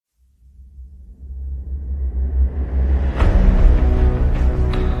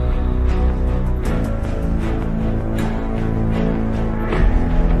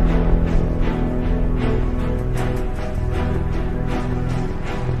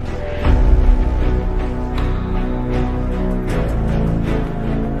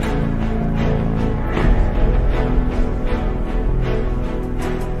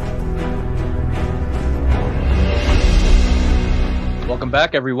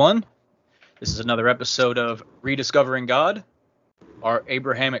back, everyone. This is another episode of Rediscovering God, our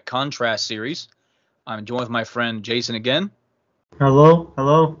Abrahamic Contrasts series. I'm joined with my friend Jason again. Hello.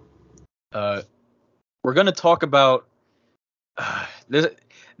 We're going to talk about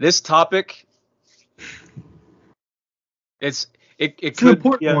this topic. It's an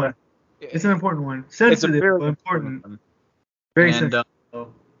important one. It's an important one. Sensitive, but important. Very sensitive.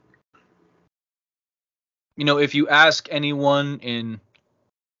 If you ask anyone in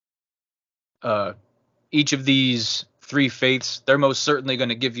each of these three faiths, they're most certainly going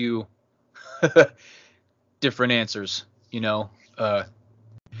to give you different answers, But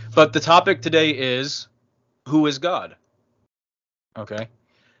the topic today is, who is God? Okay.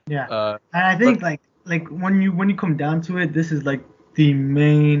 Yeah. And I think like when you come down to it, this is like the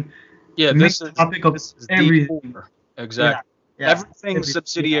main topic of everything. Exactly. Yeah. Everything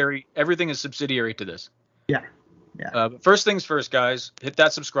is subsidiary to this. Yeah. But first things first, guys, hit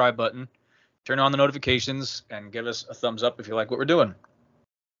that subscribe button, turn on the notifications, and give us a thumbs up if you like what we're doing.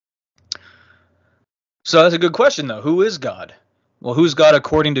 So that's a good question, though. Who is God? Well, who's God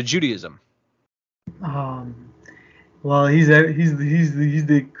according to Judaism? Well, he's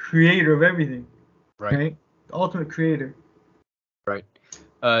the creator of everything. Right? The ultimate creator. Right.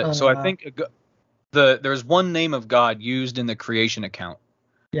 So I think there's one name of God used in the creation account.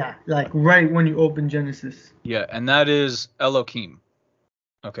 Yeah, like right when you open Genesis. Yeah, and that is Elohim.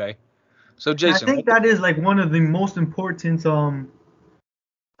 Okay. So Jason, I think that is like one of the most important.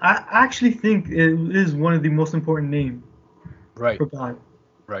 I actually think it is one of the most important names. Right. For God.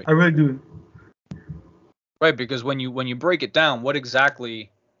 Right. I really do. Right, because when you break it down, what exactly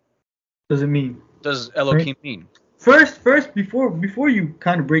does it mean? Does Elohim mean? First, before you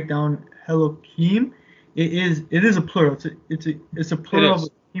kind of break down Elohim, it is a plural. It's a plural of a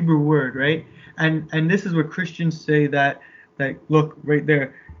Hebrew word, right? And this is what Christians say that look right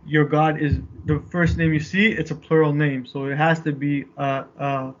there, your God is the first name you see. It's a plural name, so it has to be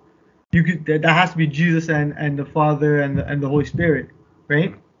that has to be Jesus and the Father and the Holy Spirit,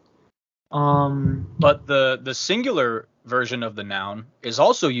 right? But the singular version of the noun is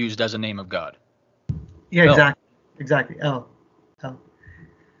also used as a name of God. Yeah, El. Exactly. El.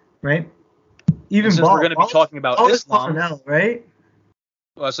 Right? Even since we're going to be talking about Islam, El, right?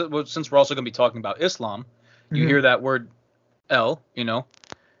 Well, since we're also going to be talking about Islam, you hear that word El,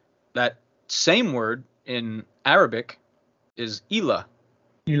 that same word in Arabic is Ilah.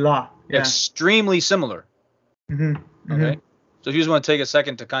 Ilah, yeah. Extremely similar. Okay? So if you just want to take a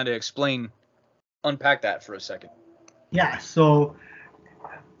second to kind of unpack that for a second. Yeah, so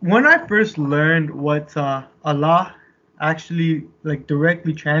when I first learned what Allah actually like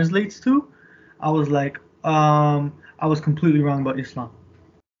directly translates to, I was like, I was completely wrong about Islam.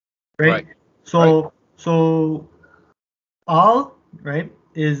 Right? So al, right,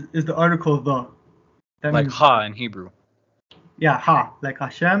 is the article the. That like means, ha in Hebrew. Yeah, ha, like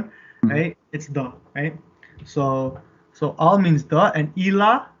Hashem, right? It's the, right? So al means the, and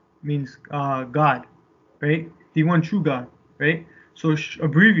ilah means God, right? The one true God, right? So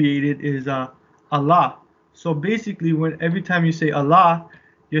abbreviated is Allah. So basically, every time you say Allah,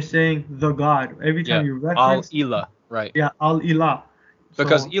 you're saying the God. Every time you reference al-ilah, right? Yeah, al-ilah.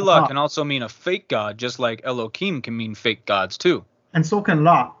 Because ilah can also mean a fake God, just like Elohim can mean fake gods too. And so can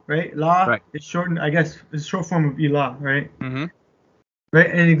la, right? La is shortened, I guess, is short form of ilah, right? Mm-hmm. Right,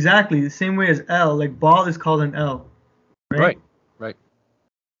 and exactly the same way as El, like Baal is called an El, right? Right.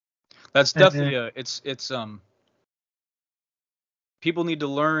 That's definitely it's people need to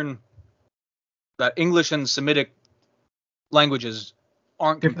learn that English and Semitic languages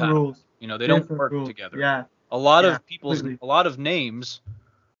aren't compatible. Rules. They don't work together. Yeah. A lot of names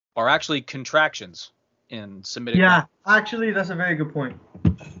are actually contractions in Semitic. Yeah, language. Actually, that's a very good point.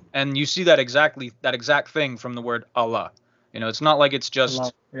 And you see that exact thing from the word Allah. It's not like it's just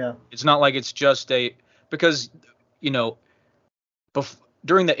Allah. Yeah. It's not like it's just because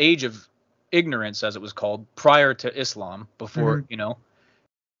during the age of ignorance, as it was called, prior to Islam, before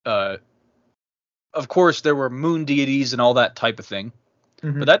of course there were moon deities and all that type of thing,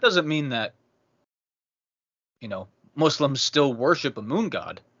 but that doesn't mean that Muslims still worship a moon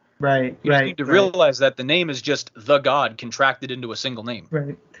god. Right. You just need to realize that the name is just the God contracted into a single name.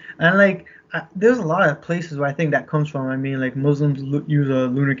 Right. And there's a lot of places where I think that comes from. I mean, like Muslims use a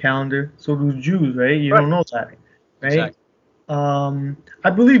lunar calendar, so do Jews, right? You don't know that, right? Exactly. I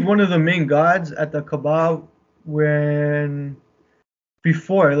believe one of the main gods at the Kaaba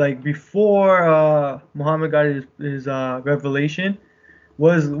before Muhammad got his revelation,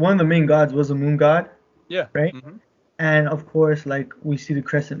 was one of the main gods was a moon god. Yeah. Right. And of course, like we see the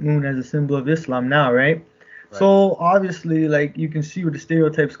crescent moon as a symbol of Islam now, right? So obviously, like you can see where the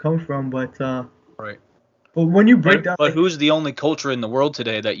stereotypes come from, but Right. but when you break down, But who's the only culture in the world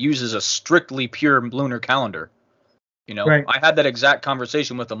today that uses a strictly pure lunar calendar? You know, right, I had that exact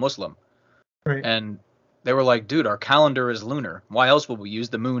conversation with a Muslim, right, and they were like, "Dude, our calendar is lunar. Why else would we use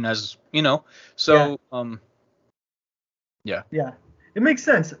the moon as, you know?" yeah, So, yeah, yeah, it makes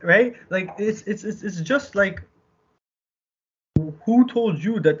sense, right? Like it's just like who told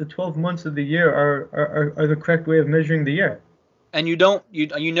you that the 12 months of the year are the correct way of measuring the year? and you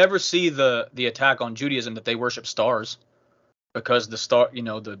never see the attack on Judaism that they worship stars because the star,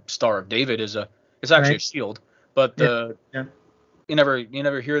 the Star of David it's actually a Right? shield, but Yeah, yeah. you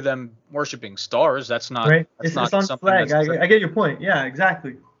never hear them worshiping stars. That's not Right? that's It's not on the something flag. that's I get your point. Yeah,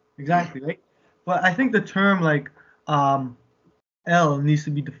 exactly. Exactly, right? But I think the term like um L needs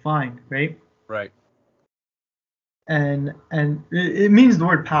to be defined, right? right. And it means the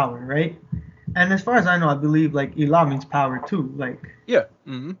word power, right? And as far as I know, I believe like Elah means power too, like Yeah.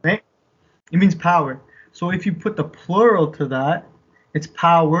 Hmm. right? It means power. So if you put the plural to that, it's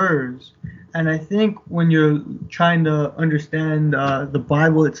powers. And I think when you're trying to understand the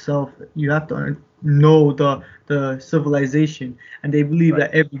Bible itself, you have to know the civilization. And they believe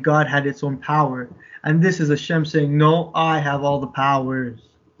Right. that every god had its own power. And this is Hashem saying, no, I have all the powers.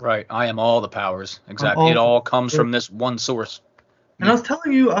 Right. I am all the powers. I'm Exactly. It all all comes power. from this one source. And I Me.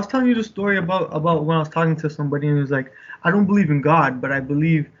 was telling you the story about when I was talking to somebody and he was like, I don't believe in God, but I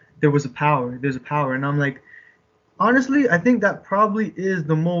believe there was a power. There's a power. And I'm like, honestly, I think that probably is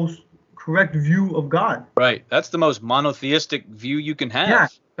the most correct view of God. Right. That's the most monotheistic view you can Yeah, have,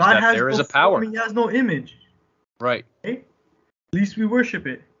 is God that has there is no a form, power. he has no image, Right. right? At least we worship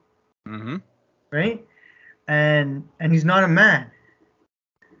it, Hmm. right? And he's not a man.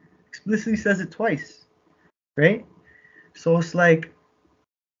 Explicitly says it twice, right? So it's like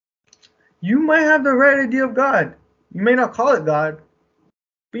you might have the right idea of God. You may not call it God,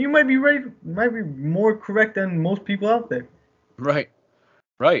 but you might be right, might be more correct than most people out there. Right.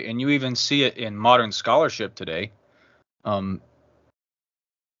 Right. And you even see it in modern scholarship today. Um,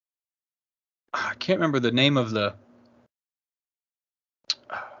 I can't remember the name of the.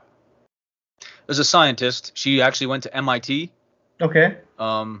 There's a scientist. She actually went to MIT. Okay.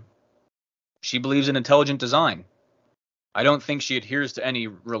 Um, she believes in intelligent design. I don't think she adheres to any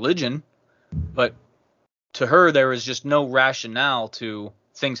religion, but to her there is just no rationale to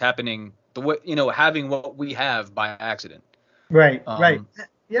things happening the way, having what we have by accident. Right. Right. Um,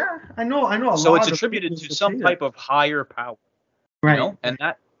 Yeah, I know a so it's lot of attributed atheists to will some say that. type of higher power, Right. and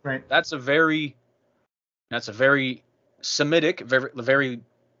Right. that's a very Semitic, very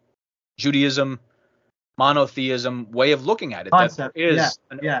Judaism monotheism way of looking at it. That there Concept. Yeah. is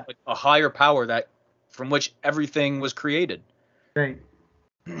Yeah. a higher power that from which everything was created. Right.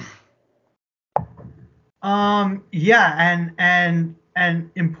 Yeah,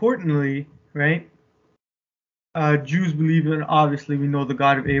 and importantly, right? Jews believe in, obviously we know the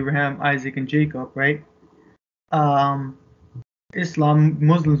God of Abraham, Isaac, and Jacob, right? Um,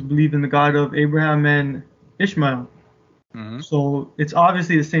 Muslims believe in the God of Abraham and Ishmael. Hmm. So it's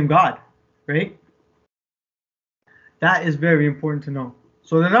obviously the same God, right? That is very important to know.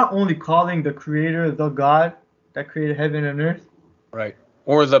 So they're not only calling the creator the God that created heaven and earth. Right.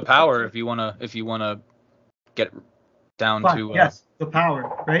 Or the power, if you wanna get down Fine, to yes, the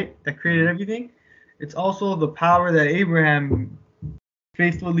power, right? That created mhm. everything. It's also the power that Abraham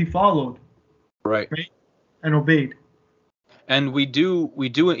faithfully followed, Right. right? And obeyed. And we do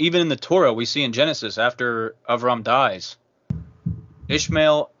even in the Torah we see in Genesis after Avram dies,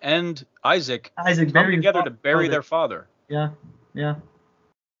 Ishmael and Isaac Isaac come buried his together to bury father. their father. Yeah, yeah.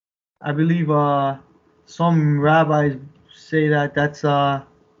 I believe some rabbis say that that's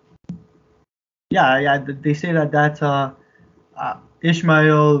yeah, they say that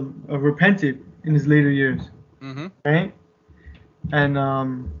Ishmael repented in his later years, Hmm. right?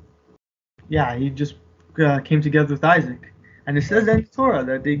 And yeah, he just came together with Isaac. And it says Right. that in Torah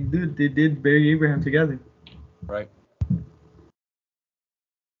that they did bury Abraham together. Right.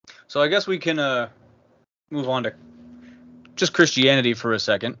 So I guess we can move on to just Christianity for a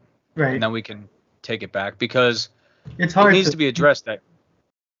second, and Right. then we can take it back because It's it hard needs to to be addressed that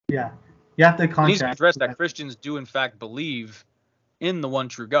yeah. You have to it needs to be contrast addressed that that. Christians do in fact believe in the one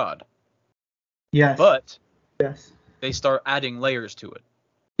true God, Yes. but Yes. they start adding layers to it.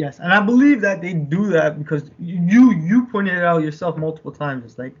 Yes. And I believe that they do that because you pointed it out yourself multiple times.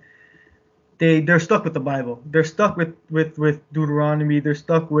 It's like they're stuck with the Bible. They're stuck with Deuteronomy. They're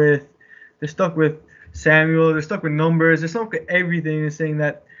stuck with Samuel. They're stuck with Numbers. They're stuck with everything. They're saying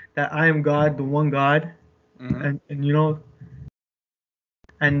that I am God, the one God, Hmm. and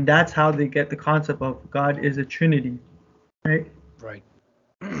and that's how they get the concept of God is a Trinity, right? Right.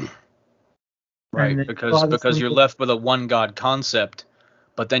 And Right. then Because you're left with a one God concept,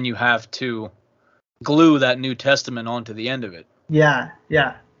 but then you have to glue that New Testament onto the end of it. Yeah,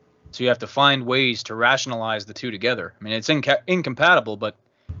 yeah. So you have to find ways to rationalize the two together. I mean, it's incompatible, but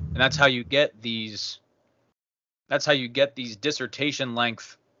and that's how you get these dissertation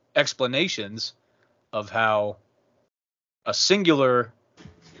length explanations of how a singular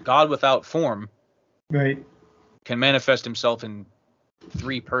God without form Right. can manifest himself in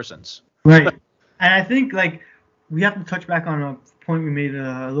three persons. Right. And I think like we have to touch back on a point we made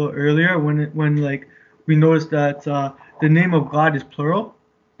a little earlier when like we noticed that the name of God is plural,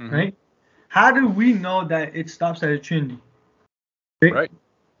 Mm-hmm. right? How do we know that it stops at a Trinity? Right.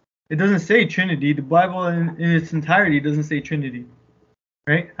 It doesn't say Trinity. The Bible in its entirety doesn't say Trinity,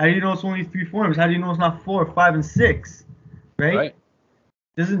 right? How do you know it's only three forms? How do you know it's not 4, 5, and 6, right? Right.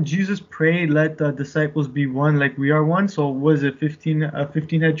 Doesn't Jesus pray, let the disciples be one like we are one? So was it 15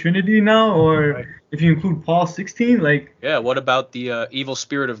 head Trinity now, or Right. if you include Paul 16, like Yeah. What about the evil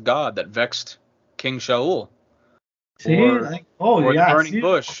spirit of God that vexed King Shaul? see, Or the burning see,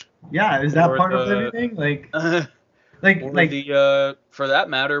 bush? yeah, is that Or part of the everything? or Like the for that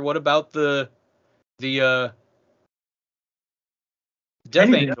matter, what about the death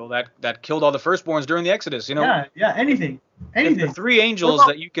anything. angel that killed all the firstborns during the Exodus? You know, Yeah, anything, if the anything. three angels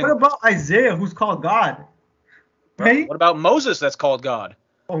that you What can, about Isaiah, who's called God, right? what about Moses that's called God?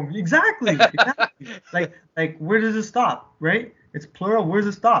 Oh, exactly. Like where does it stop, right? It's plural. Where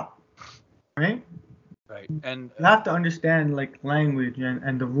does it stop, right? Right. And You have to understand like language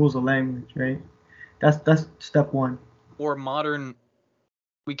and the rules of language, right? That's step one. or modern,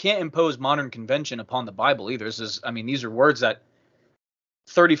 we can't impose modern convention upon the Bible either. These are words that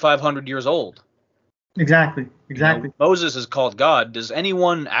 3,500 years old. Exactly. You know, Moses is called God. Does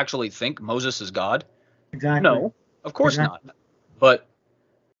anyone actually think Moses is God? Exactly. No, of course Exactly. not. But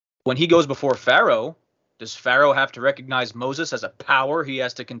when he goes before Pharaoh, does Pharaoh have to recognize Moses as a power he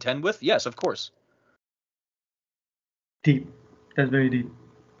has to contend with? Yes, of course. Deep. That's very deep.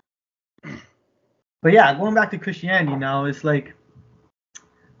 But yeah, going back to Christianity now, it's like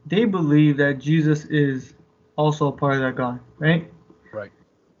they believe that Jesus is also a part of that God, right? Right.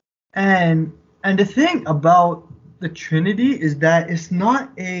 And the thing about the Trinity is that it's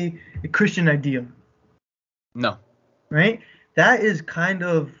not a Christian idea, No. right? That is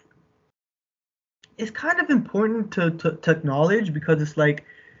it's kind of important to acknowledge because it's like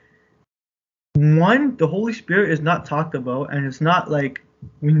one, the Holy Spirit is not talked about, and it's not like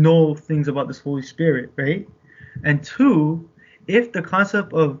we know things about this Holy Spirit, right? And two, if the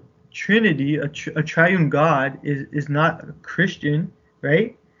concept of Trinity, a triune God, is not Christian,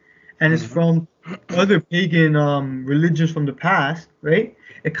 right? And it's Mm-hmm. from other pagan religions from the past, right?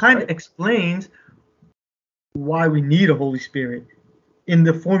 It kind of explains why we need a Holy Spirit in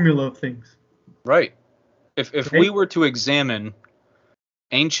the formula of things. Right. If Right? we were to examine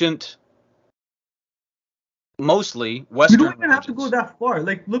ancient, mostly Western You don't even have to go religions, that far.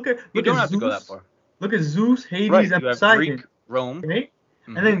 Like look at you don't have to go that far. Look at Zeus, Hades, Right. and You have Poseidon, Greek, Rome. right?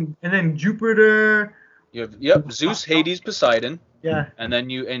 Mm-hmm. And then Jupiter. You have Zeus, Hades, Poseidon, Yeah. and then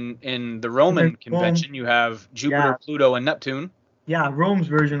you in the And then Roman Rome. convention you have Jupiter, Yeah. Pluto, and Neptune. Yeah, Rome's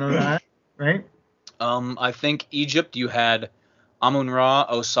version of that, right? I think Egypt you had Amun-Ra,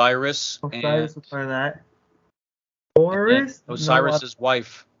 Osiris, Osiris is part of that. and Horus? No. Osiris's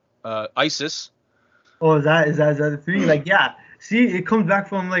wife, Isis. Oh, is that the three? Like, yeah. See, it comes back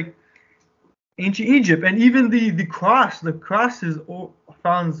from like ancient Egypt, and even the cross. The cross is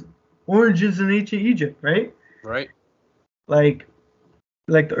found origins in ancient Egypt, right? Right. Like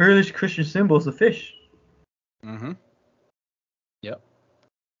the earliest Christian symbol is a fish. Mm-hmm. Yep.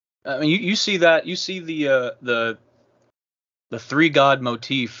 I mean, you see that, you see the three god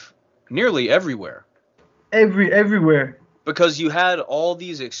motif nearly everywhere. Everywhere. Because you had all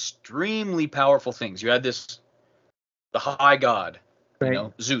these extremely powerful things. You had the high god,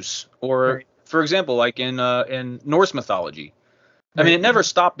 Right. Zeus, or Right. for example, like in Norse mythology. I Right. mean, it never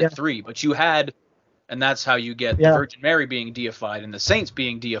stopped at Yeah. three, but you had, and that's how you get the Yeah. Virgin Mary being deified and the saints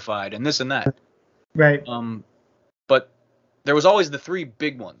being deified and this and that. Right. But there was always the three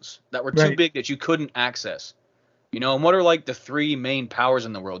big ones that were too Right. big that you couldn't access. And what are like the three main powers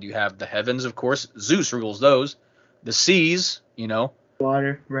in the world? You have the heavens, of course. Zeus rules those. The seas,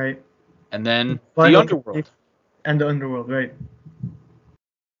 Water. Right. and then the Final underworld. and the underworld. Right.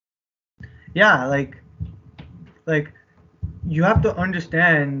 Yeah. Like you have to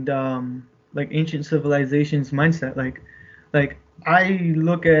understand like ancient civilizations mindset. Like I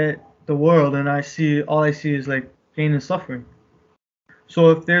look at the world and all I see is like pain and suffering. So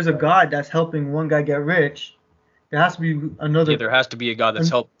if there's a God that's helping one guy get rich, there has to be Yeah, another. there has to be a God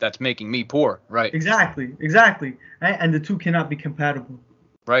that's making me poor. Right. Exactly, right? And the two cannot be compatible.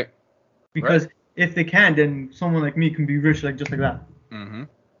 Right. Right. Because if they can, then someone like me can be rich like just like that. Mm-hmm.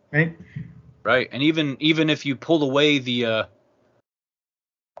 Right? Right. And even if you pull away the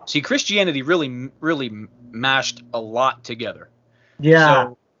see, Christianity really mashed a lot together. Yeah. So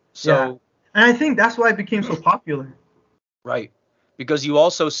Yeah. so And I think that's why it became so popular. right, because you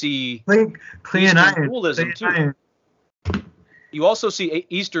also see Clay and Eastern iron. Clay dualism and too. iron. You also see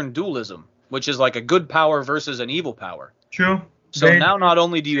Eastern dualism, which is like a good power versus an evil power. True. So now not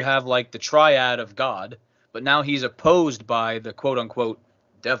only do you have like the triad of God, but now he's opposed by the quote unquote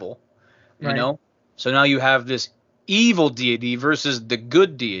devil, you Right. know? So now you have this evil deity versus the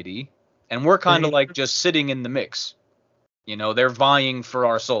good deity, and we're kind of Very like true. just sitting in the mix. You know, they're vying for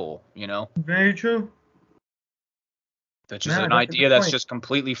our soul, you know? Very true. That's just Yeah, an that's a idea good that's point. just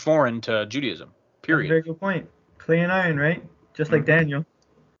completely foreign to Judaism. That's a Period. very good point. Clay and iron, right? Just like Hmm. Daniel.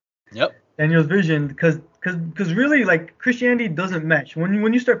 Yep. Daniel's vision, because really like Christianity doesn't mesh.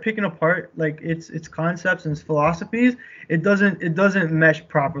 When you start picking apart like its concepts and its philosophies, it doesn't mesh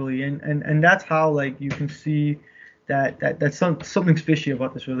properly, and that's how like you can see that something's fishy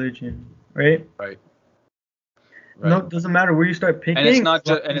about this religion, right? Right. No, Right. it doesn't matter where you start And it's picking, not as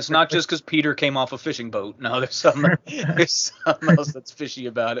long just as and you it's start not just because Peter came off a fishing boat. No, there's something else that's fishy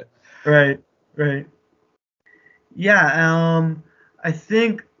about it. right, right. Yeah, I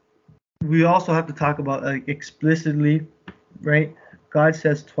think we also have to talk about like explicitly, right? God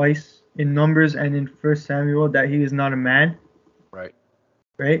says twice in Numbers and in First Samuel that He is not a man, Right.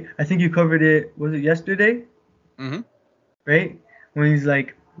 right? I think you covered it. Was it yesterday? Mm-hmm. Right? When He's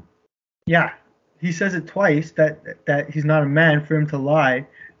like, yeah, He says it twice that He's not a man for Him to lie.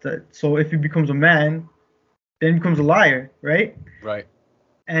 So if He becomes a man, then He becomes a liar, right? Right.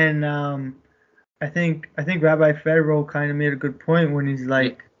 And I think Rabbi Federal kind of made a good point when he's Yeah.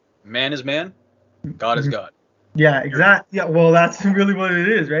 like, Man is man. God is God. yeah, Period. exactly. Yeah, well, that's really what it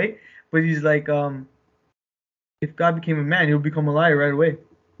is, right? But he's like, if God became a man, he'll become a liar right away,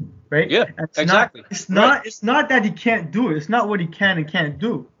 right? Yeah. And it's not, Exactly. it's Right. not, it's not that he can't do it. It's not what he can and can't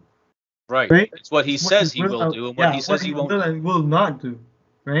do, Right. right? It's what he It's what he says he will, will do and what yeah, he what says he he won't will do. and will not do,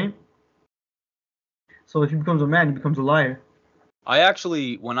 right? So if he becomes a man, he becomes a liar. I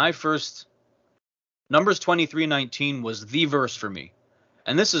actually, when I first Numbers 23:19 was the verse for me,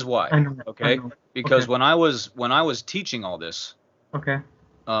 and this is why. I know, I Okay, know. Okay, because when I was teaching all this, okay.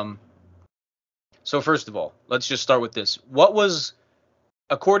 um, so first of all, let's just start with this. What was,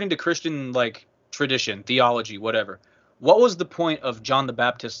 according to Christian like tradition, theology, whatever, what was the point of John the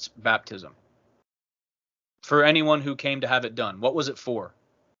Baptist's baptism? For anyone who came to have it done, what was it for?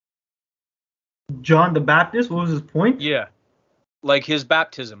 John the Baptist, what was his point? Yeah, like his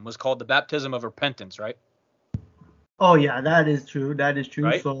baptism was called the baptism of repentance, right? Oh yeah, that is true. That is true.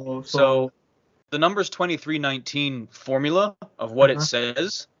 Right. So, So the Numbers 23:19 formula of what it uh-huh,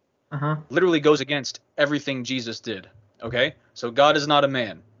 says uh-huh. literally goes against everything Jesus did. Okay? So God is not a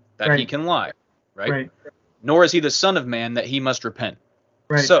man that he Right, can lie, right? right, Nor is he the son of man that he must repent.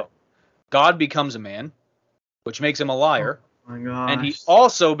 right. So God becomes a man, which makes him a Oh liar, my and he gosh.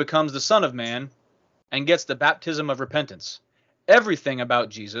 also becomes the son of man and gets the baptism of repentance. Everything about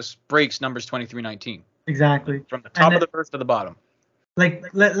Jesus breaks Numbers 23:19 Exactly. from the And top of the verse to the bottom. like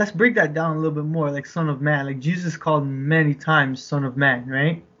let's break that down a little bit more. Like Son of Man. Like Jesus called many times Son of Man,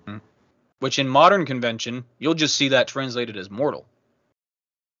 right? Which in modern convention, you'll just see that translated as mortal.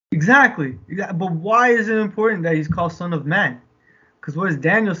 Exactly. But why is it important that he's called Son of Man? Because what does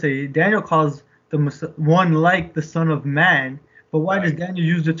Daniel say? Daniel calls one like the Son of Man. But why does Right. Daniel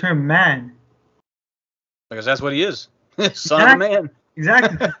use the term man? Because that's what he is. Son of a Exactly. man.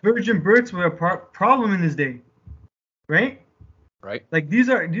 Exactly. Because virgin births were a problem in this day, right? Right? Like these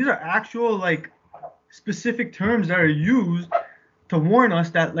are actual like specific terms that are used to warn us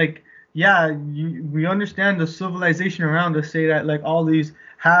that like yeah we understand the civilization around us say that like all these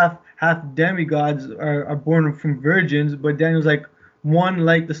half demigods are born from virgins, but Daniel's like one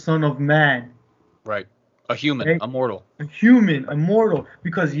like the Son of Man, Right. A human, right? a mortal. A human, a mortal.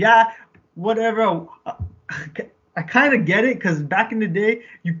 Because yeah, whatever. I kind of get it because back in the day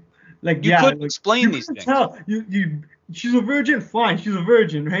you like You yeah could like explain you these could things. tell she's a virgin, fine, she's a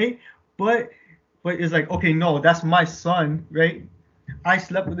virgin, right? but but it's like okay, no, that's my son, right? I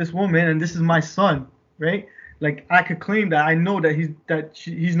slept with this woman and this is my son, right? Like I could claim that I know that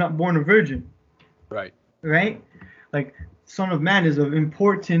he's not born a virgin, Right. right? Like Son of Man is an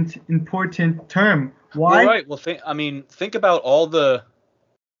important term. Well, Why? right. Well, think about all the.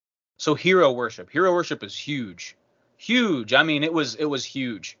 So hero worship. Hero worship is huge. Huge. I mean, it was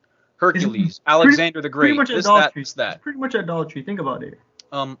huge. It's Hercules, Alexander the pretty Great, much this, that, idolatry. this, that. It's pretty much idolatry. Think about it.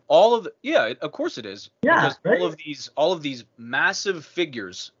 All of the, yeah, of course it is, Yeah, because right? all of these massive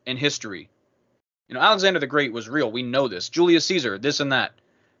figures in history. You know, Alexander the Great was real. We know this. Julius Caesar, this and that.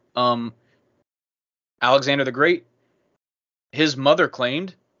 Alexander the Great, his mother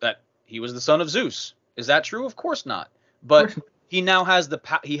claimed that he was the son of Zeus. Is that true? Of course not. But Of course. he now has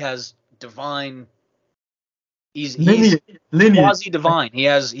he has divine. He's Lineage. quasi divine. He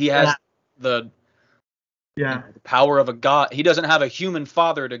has Yeah. the Yeah. the power of a god. He doesn't have a human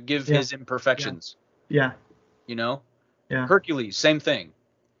father to give Yeah. his imperfections. Yeah. You know, Yeah. Hercules, same thing.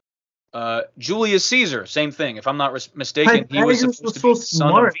 Julius Caesar, same thing. If I'm not mistaken, he was Pythagoras supposed to so be the son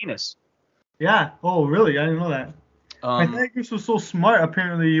of smart. Venus. Yeah. Oh, really? I didn't know that. Um, Pythagoras was so smart.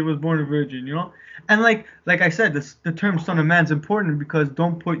 Apparently, he was born a virgin. You know, and like I said, the term "son of man" is important because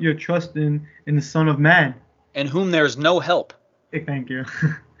don't put your trust in the son of man. in whom there's no help. Hey, thank you.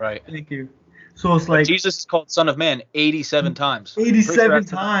 Right. Thank you. So it's But like Jesus is called Son of Man 87 times. 87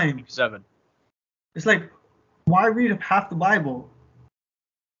 times. 87. It's like, why read half the Bible?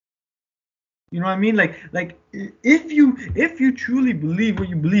 You know what I mean? Like if you truly believe what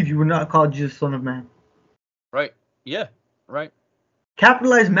you believe, you would not call Jesus Son of Man. Right. Yeah. Right.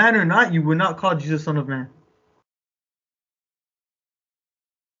 Capitalized man or not, you would not call Jesus Son of Man.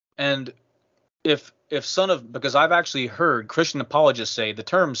 And if because I've actually heard Christian apologists say the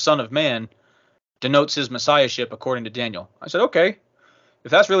term Son of Man denotes his messiahship according to Daniel. I said, okay,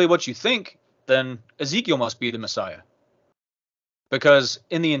 if that's really what you think, then Ezekiel must be the Messiah. Because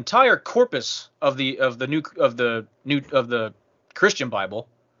in the entire corpus of the Christian Bible,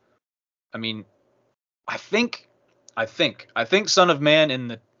 I mean, I think Son of Man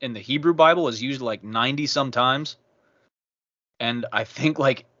in the Hebrew Bible is used like 90 some times, and I think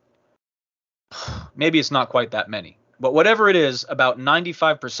like maybe it's not quite that many, but whatever it is, about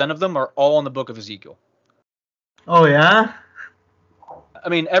 95% of them are all in the book of Ezekiel. Oh yeah. I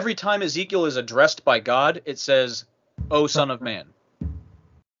mean, every time Ezekiel is addressed by God, it says, "O Son of Man."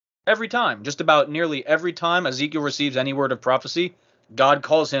 Every time, just about nearly every time Ezekiel receives any word of prophecy, God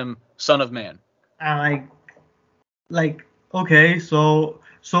calls him Son of Man. Like okay, so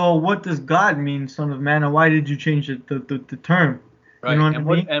what does God mean, Son of Man, and why did you change the term? Right. You know what I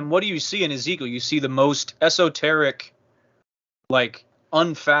mean? And what do you see in Ezekiel? You see the most esoteric, like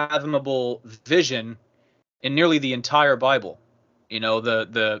unfathomable vision in nearly the entire Bible. You know,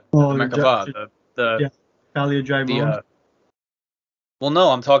 the Merkavah, yeah, Valley of Dry Bones. Well,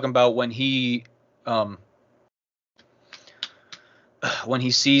 no, I'm talking about when he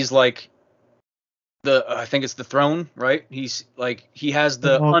sees like I think it's the throne, right? He's like he has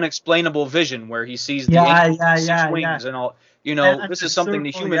the unexplainable vision where he sees the six wings and all. You know, and this is something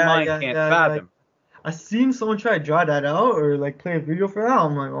the human mind can't fathom. I seen someone try to draw that out or like play a video for that.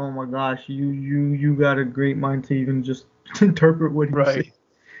 I'm like, oh my gosh, you got a great mind to even just interpret what he said.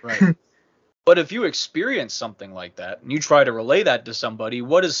 Right. But if you experience something like that and you try to relay that to somebody,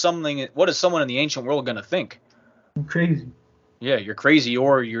 what is someone in the ancient world going to think? I'm crazy. Yeah, you're crazy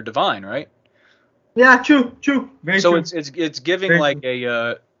or you're divine, right? Yeah, true. Very true. So it's giving like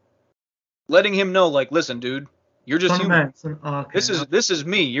a letting him know, like, listen, dude, you're just human. Okay. This is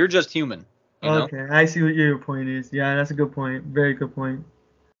me. You're just human. You know? Okay, I see what your point is. Yeah, that's a good point. Very good point.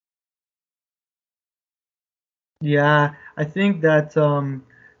 Yeah, I think that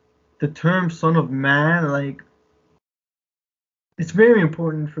the term Son of Man, like, it's very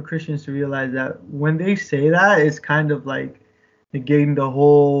important for Christians to realize that when they say that, it's kind of like negating the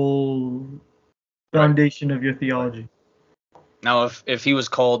whole foundation of your theology. Now, if he was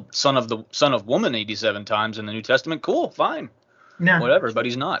called son of woman 87 times in the New Testament, cool, fine, Yeah, whatever. But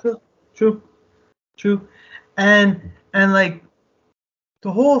he's not. True, and like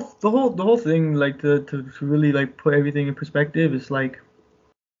the whole thing, like to really like put everything in perspective, is like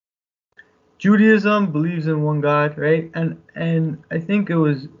Judaism believes in one God, right? And I think it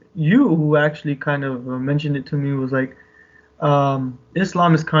was you who actually kind of mentioned it to me. Was like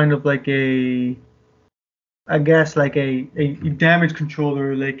Islam is kind of like I guess like a damage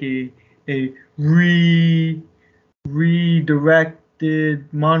controller, like a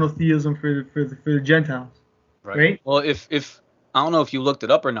redirected monotheism for the Gentiles, right? Well, if I don't know if you looked it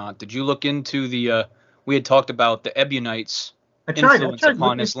up or not. Did you look into the we had talked about the Ebionites' influence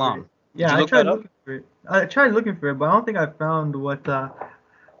upon Islam? Yeah, I tried looking for it. I tried looking for it, but I don't think I found what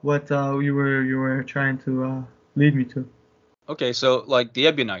you were trying to lead me to. Okay, so like the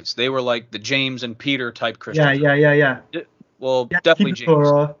Ebionites, they were like the James and Peter type Christians. Yeah. Well, definitely James.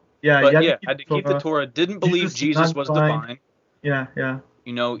 Torah. But had to keep the Torah. Didn't believe Jesus was divine. Yeah.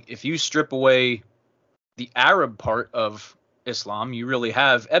 You know, if you strip away the Arab part of Islam, you really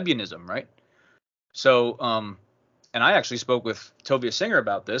have Ebionism, right? So, and I actually spoke with Tovia Singer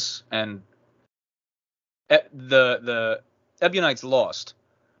about this, and the Ebionites lost,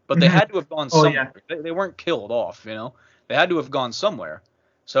 but they had to have gone Oh somewhere. yeah. They weren't killed off, you know. They had to have gone somewhere.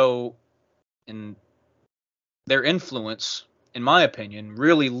 So, in their influence, in my opinion,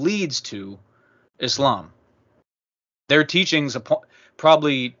 really leads to Islam. Their teachings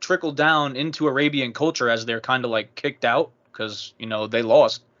probably trickled down into Arabian culture as they're kind of like kicked out because, you know, they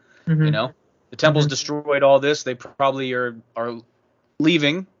lost. You Mhm. know, the temples destroyed, all this. They probably are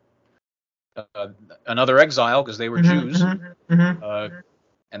leaving, another exile because they were Mhm. Jews. Mhm. Mhm.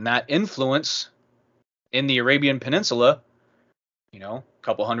 And that influence in the Arabian Peninsula, you know, a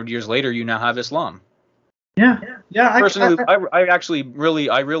couple hundred years later, you now have Islam. Yeah. Yeah. Personally, I actually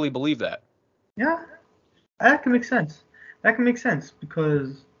I really believe that. Yeah. That can make sense. That can make sense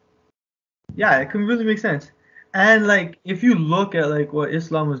because yeah, it can really make sense. And like if you look at like what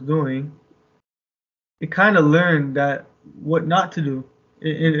Islam was doing, it kind of learned that what not to do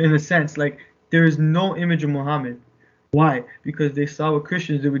in a sense. Like there is no image of Muhammad. Why? Because they saw what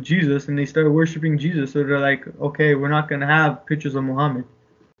Christians did with Jesus and they started worshiping Jesus. So they're like, okay, we're not gonna have pictures of Muhammad,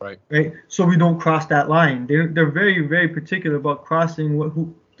 Right. right? So we don't cross that line. They're very very particular about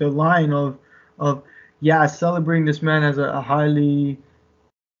crossing the line of yeah, celebrating this man as a highly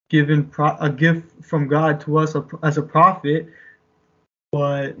given a gift from God to us as a prophet,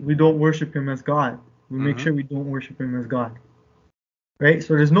 but we don't worship him as God. We make Mm-hmm. sure we don't worship him as God, right?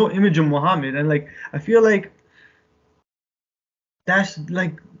 So there's no image of Muhammad, and like I feel like that's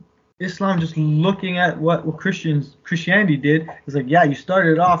like Islam just looking at what Christianity did. It's like yeah, you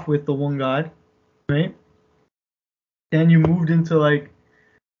started off with the one God, right? Then you moved into like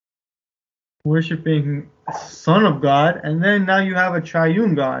worshiping Son of God, and then now you have a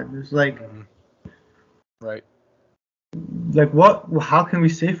triune God. It's Mm-hmm. Right. like what? How can we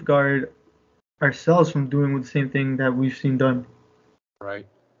safeguard ourselves from doing the same thing that we've seen done? Right.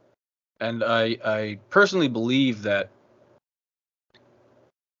 And I personally believe that,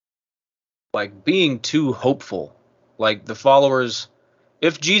 like, being too hopeful, like the followers,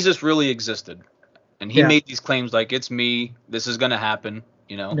 if Jesus really existed and he Yeah, made these claims like it's me, this is gonna happen,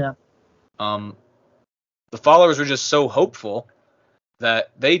 you know, yeah, um, the followers were just so hopeful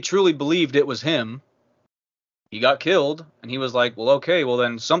that they truly believed it was him. He got killed, and he was like, well, okay, well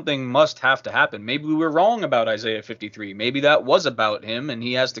then something must have to happen. Maybe we were wrong about Isaiah 53. Maybe that was about him, and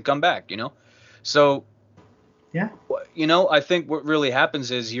he has to come back, you know. So, yeah, you know, I think what really happens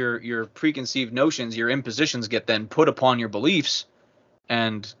is your preconceived notions, your impositions get then put upon your beliefs,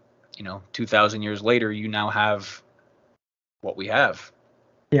 and you know, 2,000 years later, you now have what we have.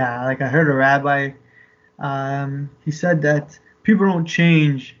 yeah. Like I heard a rabbi, he said that people don't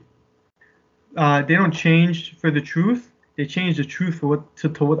change. They don't change for the truth. They change the truth for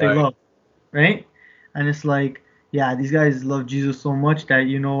to what they Right. love, right? And it's like, yeah, these guys love Jesus so much that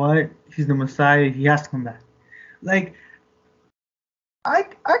you know what? He's the Messiah. He has to come back. Like I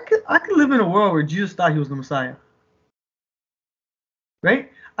could live in a world where Jesus thought he was the Messiah,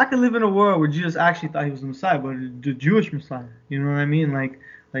 right? I could live in a world where Jesus actually thought he was the Messiah, but the Jewish Messiah. You know what I mean? Like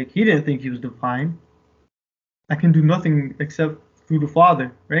he didn't think he was divine. I can do nothing except through the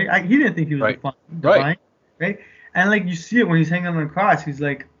Father, right? He didn't think he was Right. Right. divine, right? And like you see it when he's hanging on the cross, he's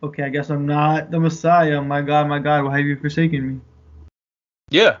like, okay, I guess I'm not the Messiah. My God, why have you forsaken me?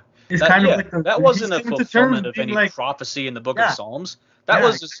 Yeah. It's That kind of yeah. like That he's wasn't a coming to terms fulfillment with of being any like, prophecy in the book of yeah, Psalms. That yeah,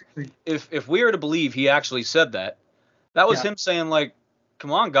 was just, exactly, if we are to believe he actually said that, that was yeah. him saying like,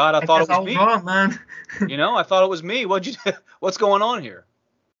 "Come on, God, I I thought guess it I was was me. wrong, man. You know, I thought it was me. What'd you what's going on here?"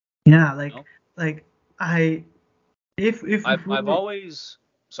 Yeah, You know? like I if we I've were, always,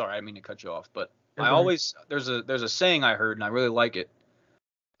 sorry, I didn't mean to cut you off, but yeah, I go ahead. always, there's a saying I heard and I really like it,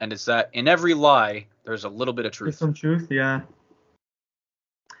 and it's that in every lie there's a little bit of There's truth. some truth, yeah.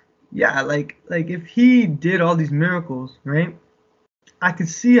 Yeah, like if he did all these miracles, right? I could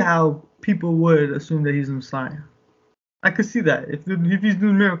see how people would assume that he's the Messiah. I could see that if he's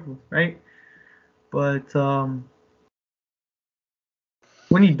doing miracles, right? But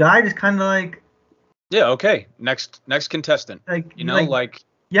when he died, it's kind of Yeah, okay. Next contestant. You know, like like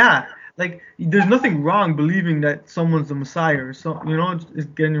yeah, like there's nothing wrong believing that someone's the Messiah or so. You know, it's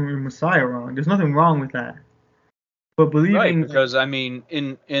getting the Messiah wrong. There's nothing wrong with that. But right, believing like because I mean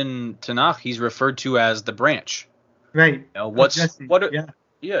in Tanakh he's referred to as the branch. right You know, of Jesse, yeah,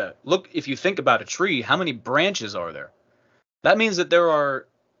 yeah, look, if you think about a tree, how many branches are there? That means that there are,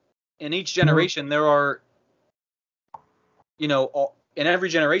 in each more. generation there are, you know, in every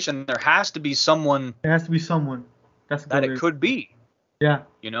generation there has to be someone There has to be someone. That's a good that way it to say could it. be, Yeah,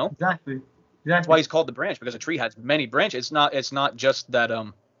 you know? exactly. That's why he's called the branch, because a tree has many branches. It's not just that.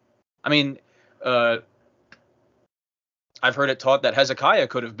 I mean, I've heard it taught that Hezekiah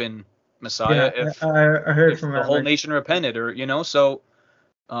could have been Messiah if I heard from the whole nation repented, or so.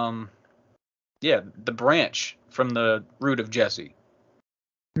 Yeah, the branch from the root of Jesse.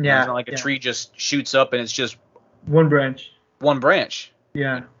 Yeah, it's not like a tree just shoots up and it's just one branch. One branch.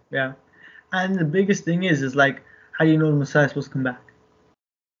 Yeah. And the biggest thing is like, how do you know the Messiah is supposed to come back?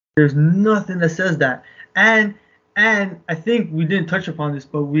 There's nothing that says that. And I think we didn't touch upon this,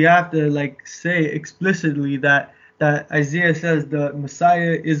 but we have to like say explicitly that Isaiah says the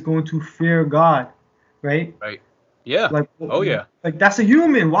Messiah is going to fear God, right? Right. Yeah. Like, yeah. Like that's a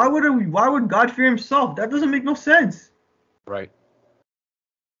human. Why would God fear himself? That doesn't make no sense. Right.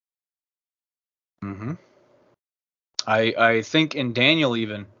 I think in Daniel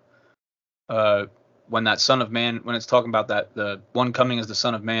even, when that Son of Man, when it's talking about that the one coming as the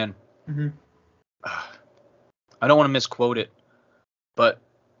Son of Man, I don't want to misquote it, but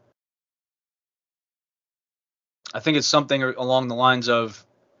I think it's something along the lines of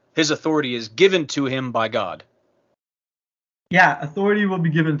his authority is given to him by God. Yeah, authority will be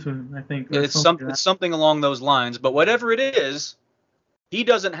given to him, I think. It's something along those lines, but whatever it is, he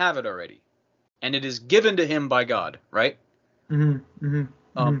doesn't have it already. And it is given to him by God, right?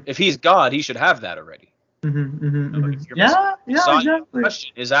 If he's God, he should have that already. Yeah, exactly.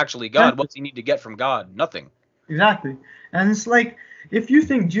 Question is actually God. Exactly. What does he need to get from God? Nothing. Exactly. And it's like, if you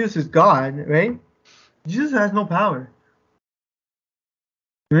think Jesus is God, right? Jesus has no power.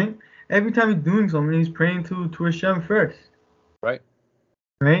 Right? Every time he's doing something, he's praying to Hashem first. Right.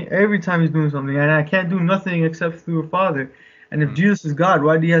 Right? Every time he's doing something, and I can't do nothing except through a Father. And if Jesus is God,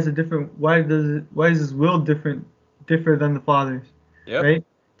 why is his will differ than the Father's? Yep. Right?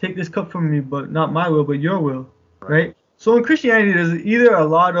 Take this cup from me, but not my will, but your will. Right? So in Christianity, there's either a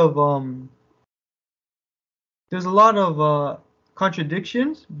lot of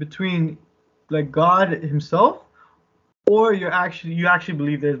contradictions between like God himself, or you actually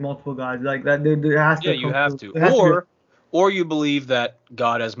believe there's multiple gods, like that. There has to. Yeah, you have to. Or you believe that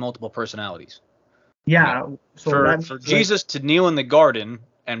God has multiple personalities. Yeah. So for Jesus to kneel in the garden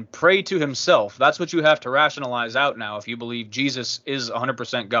and pray to himself, that's what you have to rationalize out now if you believe Jesus is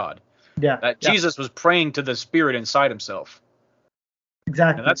 100% God. Yeah. That Jesus was praying to the Spirit inside himself.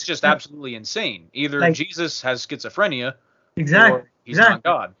 Exactly. And that's just absolutely insane. Either Jesus has schizophrenia, or he's not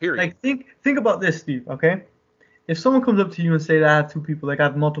God. Period. Like think about this, Steve. Okay, if someone comes up to you and say that I have two people, like I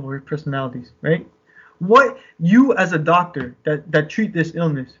have multiple personalities, right? What you as a doctor that treat this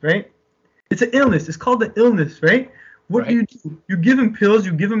illness, right? It's an illness. It's called an illness, right? What do? You give him pills,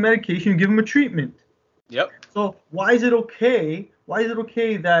 you give him medication, you give him a treatment. Yep. So why is it okay? Why is it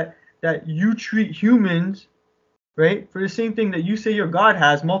okay that you treat humans, right, for the same thing that you say your God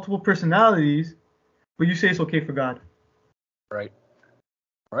has multiple personalities, but you say it's okay for God? Right.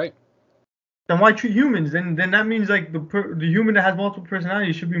 Then why treat humans? Then that means like the human that has multiple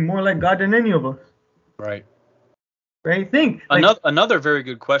personalities should be more like God than any of us. Right. Think. Another very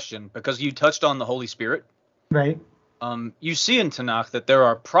good question, because you touched on the Holy Spirit. Right. You see in Tanakh that there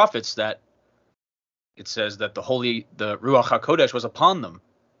are prophets that it says that the Ruach HaKodesh was upon them.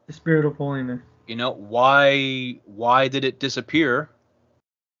 The Spirit of holiness. Why did it disappear,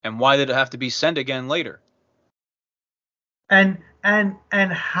 and why did it have to be sent again later? And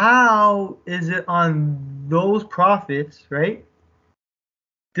how is it on those prophets, right?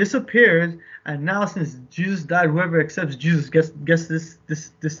 Disappears, and now since Jesus died, whoever accepts Jesus gets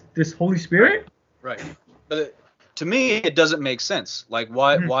this Holy Spirit. Right. But to me, it doesn't make sense. Like,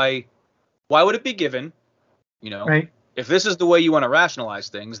 why would it be given? Right. If this is the way you want to rationalize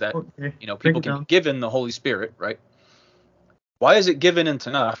things, that people can be given the Holy Spirit, right? Why is it given in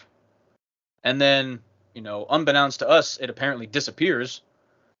Tanakh, and then unbeknownst to us, it apparently disappears,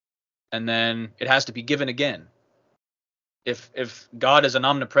 and then it has to be given again? If God is an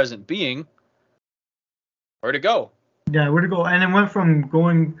omnipresent being, where'd it go? Yeah, where'd it go? And it went from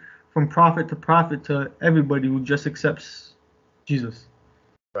going from prophet to everybody who just accepts Jesus.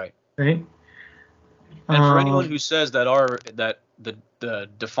 Right. Right. And for anyone who says that the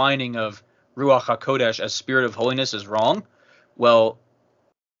defining of Ruach HaKodesh as Spirit of Holiness is wrong, well,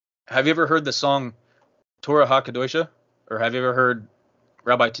 have you ever heard the song Torah HaKadosha? Or have you ever heard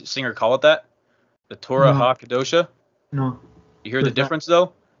Rabbi Singer call it that? The Torah HaKadosha? No. You hear the difference,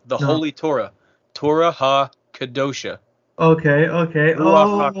 though? The Holy Torah. Torah HaKadosha. Okay.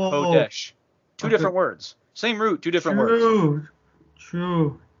 Ruach HaKodesh. Two different words. Same root, two different words.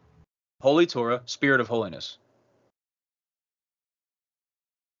 True. Holy Torah, Spirit of Holiness.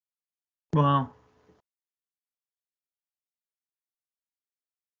 Wow.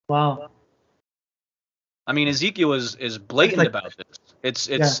 I mean, Ezekiel is It's blatant like, about this. It's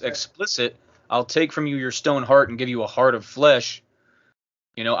yeah, explicit. I'll take from you your stone heart and give you a heart of flesh.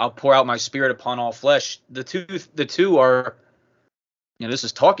 I'll pour out my spirit upon all flesh. The two are, this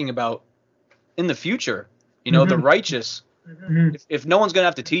is talking about in the future. The mm-hmm, righteous. mm-hmm, If no one's going to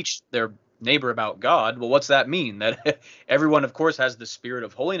have to teach their neighbor about God, well, what's that mean? That everyone, of course, has the spirit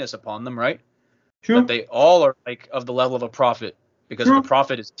of holiness upon them, right? That true, they all are like of the level of a prophet. Because if a true.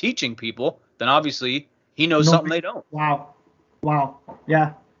 prophet is teaching people, then obviously he knows No, something they don't. wow, wow,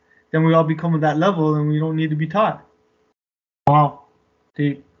 yeah. Then we all become at that level, and we don't need to be taught. Wow,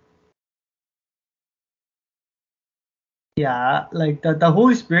 deep. Yeah, like that the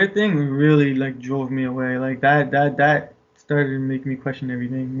Holy Spirit thing really like drove me away. Like that started to make me question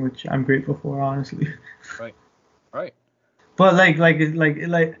everything, which I'm grateful for, honestly. Right. Right. But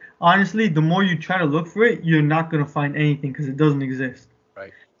like honestly, the more you try to look for it, you're not gonna find anything because it doesn't exist.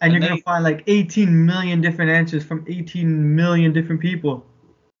 Right. And And you're gonna they find like 18 million different answers from 18 million different people,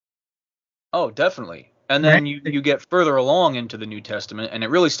 Oh, definitely. And right? then you get further along into the New Testament, and it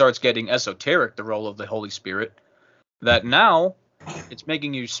really starts getting esoteric, the role of the Holy Spirit, that now it's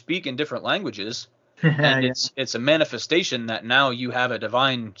making you speak in different languages, and Yeah, it's a manifestation that now you have a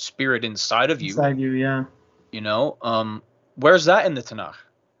divine spirit inside of you. inside you, yeah. Where's that in the Tanakh?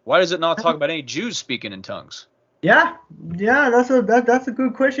 Why does it not talk about any Jews speaking in tongues? Yeah, yeah, that's a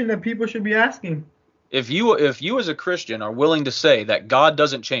good question that people should be asking. If you as a Christian are willing to say that God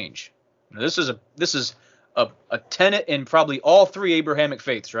doesn't change, this is a tenet in probably all three Abrahamic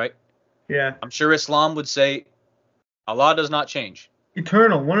faiths, right? Yeah. I'm sure Islam would say Allah does not change.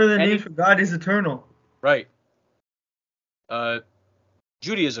 Eternal. One of the names Any for God is eternal. right. Uh,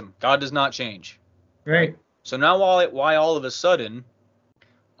 Judaism, God does not change, right? Right. So now why all of a sudden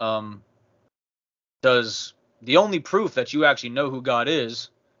um, does the only proof that you actually know who God is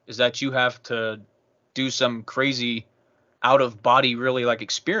that you have to do some crazy out of body really like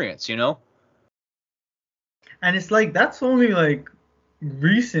experience? And it's like that's only like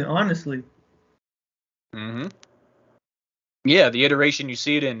recent, honestly. hmm Yeah, the iteration you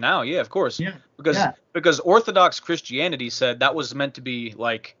see it in now, yeah, of course. Yeah. Because Yeah. because Orthodox Christianity said that was meant to be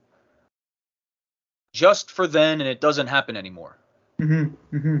like just for then and it doesn't happen anymore. Mhm.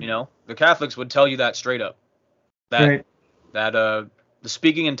 Mhm. The Catholics would tell you that straight up. That Right. that the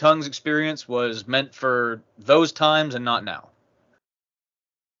speaking in tongues experience was meant for those times and not now.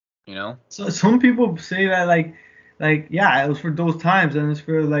 You know? So some people say that like yeah, it was for those times and it's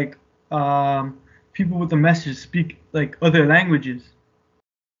for like um people with the message speak like other languages,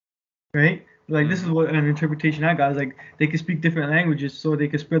 right? Like this is hmm what an interpretation I got is like they can speak different languages so they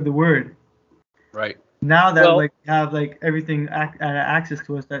can spread the word. Right. Now that Well, like we have like everything access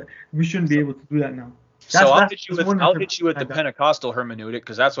to us that we shouldn't be so, able to do that now. so I'll hit you That's with one I'll hit you interpretation with I the got. Pentecostal hermeneutic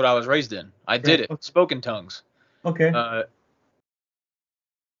because that's what I was raised in. I did Right. it. Okay. Spoken tongues. Okay. Uh,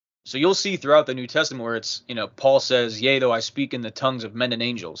 so you'll see throughout the New Testament where Paul says, "Yea, though I speak in the tongues of men and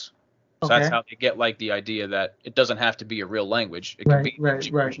angels." So that's Okay. how they get like the idea that it doesn't have to be a real language; it can Right. be Right. Right.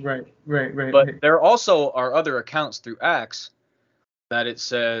 gibberish. Right. Right. Right. But Right. there also are other accounts through Acts that it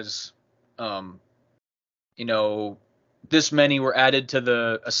says, um, you know, this many were added to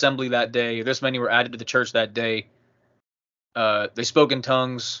the assembly that day, or this many were added to the church that day. They spoke in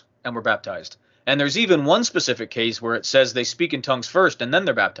tongues and were baptized. And there's even one specific case where it says they speak in tongues first and then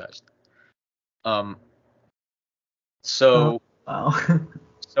they're baptized. Um, Oh. so Wow.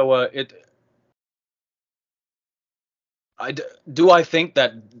 so it I do I think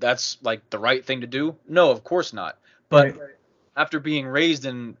that that's like the right thing to do? No, of course not. But Right. after being raised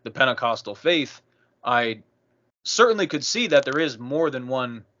in the Pentecostal faith, I certainly could see that there is more than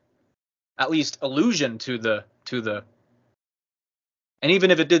one, at least allusion to the. And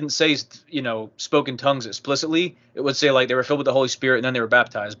even if it didn't say, spoke in tongues explicitly, it would say like they were filled with the Holy Spirit and then they were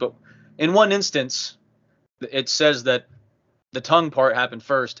baptized. But in one instance, it says that the tongue part happened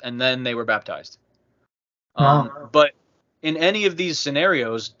first and then they were baptized. Wow. But in any of these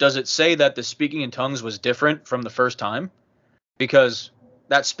scenarios, does it say that the speaking in tongues was different from the first time? Because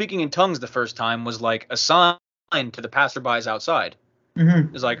that speaking in tongues the first time was like a sign to the passerbys outside.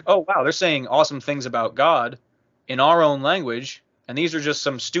 Mhm. It's like, oh wow, they're saying awesome things about God in our own language, and these are just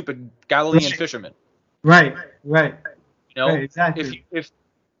some stupid Galilean Right. fishermen. Right. Right. You know, Right. if Exactly. you, if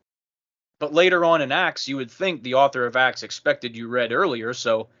but later on in Acts, you would think the author of Acts expected you read earlier,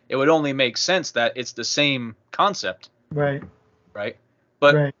 so it would only make sense that it's the same concept, Right. right?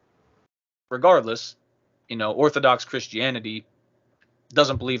 But Right. regardless, Orthodox Christianity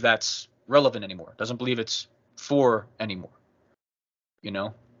doesn't believe that's relevant anymore. Doesn't believe it's for anymore. You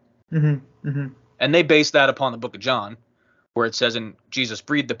know, Mhm. Mhm. and they base that upon the Book of John, where it says, "And Jesus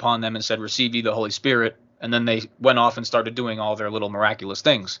breathed upon them and said, Receive ye the Holy Spirit." and then they went off and started doing all their little miraculous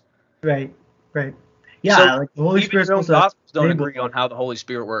things. Right. Right. Yeah, So like the Holy even Spirit's your own supposed to gospels don't enable agree on that. how the Holy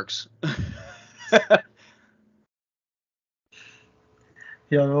Spirit works.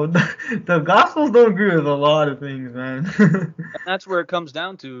 Yo, the Gospels don't agree with a lot of things, man. And that's where it comes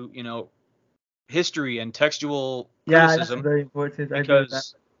down to, history and textual Yeah, that's criticism, very important. I agree with that.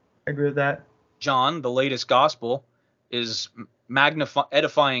 because I agree with that. John, the latest gospel, is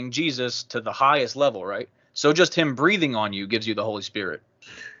edifying Jesus to the highest level, right? So just him breathing on you gives you the Holy Spirit.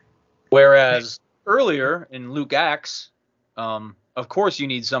 Whereas earlier in Luke Acts, of course you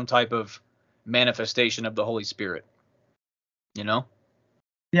need some type of manifestation of the Holy Spirit, you know?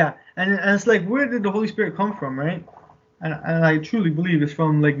 Yeah, and it's like, where did the Holy Spirit come from, right? And I truly believe it's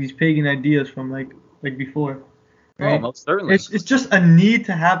from like these pagan ideas from like before, Oh, right? most certainly. It's just a need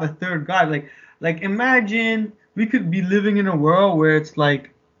to have a third God. Like imagine we could be living in a world where it's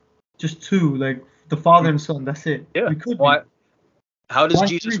like just two, like the Father and Son. That's it. Yeah. We could be. Why? How does Why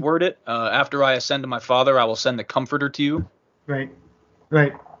Jesus three? word it? After I ascend to my Father, I will send the Comforter to you. Right.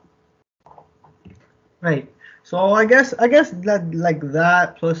 Right. Right. So I guess that like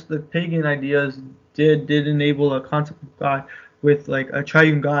that plus the pagan ideas did enable a concept of God with like a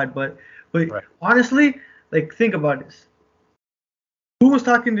triune God, but Right. honestly, like think about this. Who was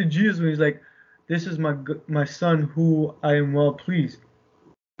talking to Jesus when he's like, "This is my son who I am well pleased,"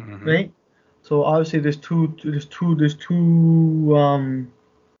 Mm-hmm. right? So obviously there's two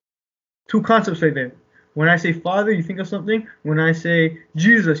concepts right there. When I say Father, you think of something. When I say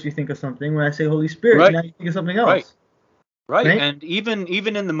Jesus, you think of something. When I say Holy Spirit, Right. now you think of something Right. else, Right. right? And even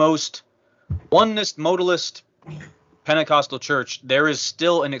in the most oneness modalist Pentecostal church, there is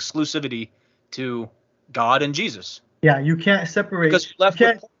still an exclusivity to God and Jesus, Yeah, you can't separate. because you're You left with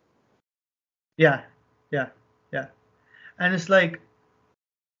can't. Yeah, yeah, yeah. And it's like,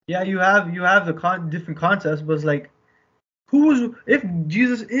 yeah, you have the different concepts, but it's like, who's if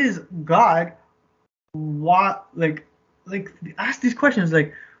Jesus is God, what like ask these questions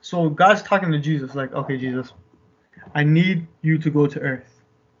like, so God's talking to Jesus like, okay, Jesus, I need you to go to Earth,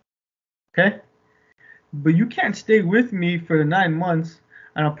 okay? But you can't stay with me for the 9 months,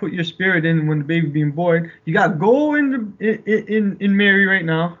 and I'll put your spirit in when the baby being born. You gotta go in Mary right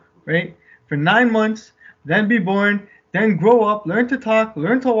now, right? For 9 months, then be born, then grow up, learn to talk,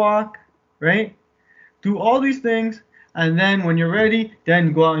 learn to walk, right? Do all these things, and then when you're ready,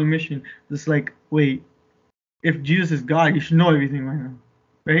 then go out on mission. It's like, wait, if Jesus is God, you should know everything right now,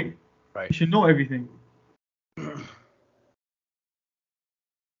 right? right. You should know everything.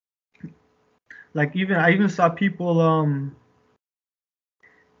 Like I even saw people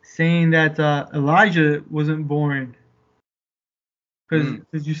saying that Elijah wasn't born because Mm.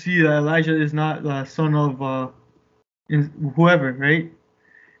 you see that Elijah is not the son of whoever, right?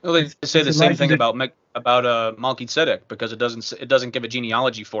 Well, they say It's the same Elijah thing that. about Melchizedek, because it doesn't give a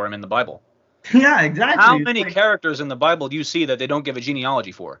genealogy for him in the Bible. Yeah, How exactly. It's many like characters in the Bible do you see that they don't give a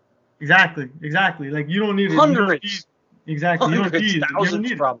genealogy for? exactly. Like you don't need it. You don't need Hundreds, exactly. You don't hundreds, need it. You don't thousands,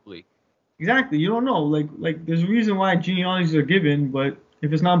 need it. probably. Exactly. You don't know. Like there's a reason why genealogies are given, but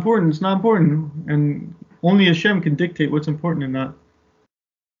if it's not important, it's not important, and only Hashem can dictate what's important and not.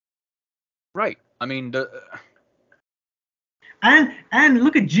 Right. I mean, And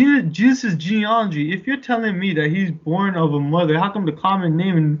look at Jesus' genealogy. If you're telling me that he's born of a mother, how come the common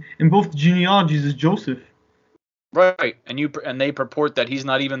name in both genealogies is Joseph? right, and they purport that he's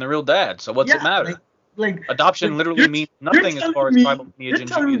not even the real dad. So what's it Yeah, like matter? like Adoption like literally you're means you're nothing as telling far as me tribal lineage you're in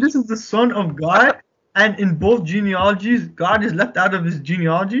telling me Judaism. this is the son of God, and in both genealogies, God is left out of his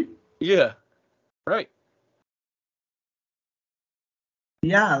genealogy. Yeah. Right.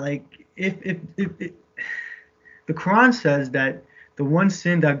 Yeah, like if the Quran says that the one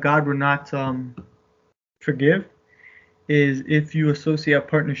sin that God will not forgive is if you associate a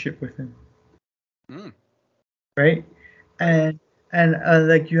partnership with him, Mm, right? right. And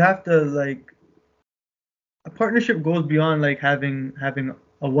like you have to like a partnership goes beyond like having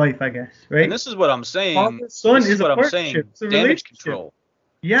a wife, I guess, And right? this is what I'm saying. Father son This is is a what I'm partnership. saying. It's a Damage relationship. control.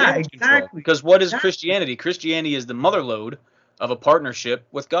 Yeah, Damage control. exactly. Because what is Exactly. Christianity? Christianity is the mother lode of a partnership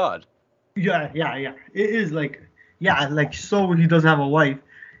with God. Yeah. It is like yeah, like so he doesn't have a wife.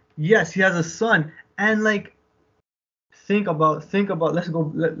 Yes, he has a son, and like think about let's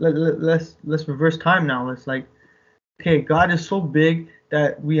reverse time now. Let's like okay, God is so big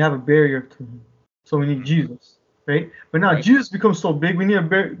that we have a barrier to him. So we need Hmm. Jesus, right? But now Right. Jesus becomes so big, we need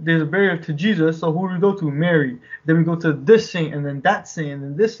there's a barrier to Jesus. So who do we go to? Mary. Then we go to this saint, and then that saint, and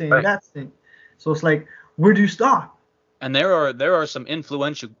then this saint, and Right. that saint. So it's like, where do you stop? And there are some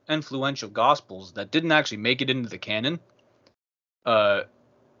influential gospels that didn't actually make it into the canon. Uh,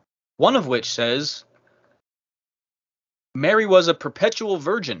 one of which says Mary was a perpetual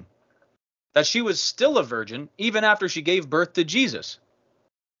virgin, that she was still a virgin even after she gave birth to Jesus.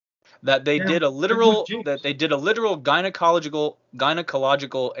 That they Yeah, did a it was literal James. that they did a literal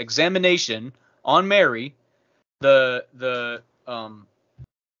gynecological examination on Mary. The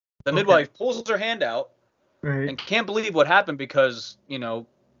Okay. midwife pulls her hand out Right. and can't believe what happened because,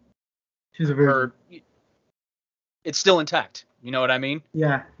 She's a virgin. her it's still intact. You know what I mean?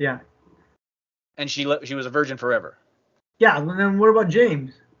 Yeah, yeah. And she was a virgin forever. Yeah, but then what about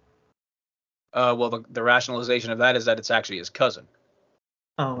James? Well, the rationalization of that is that it's actually his cousin.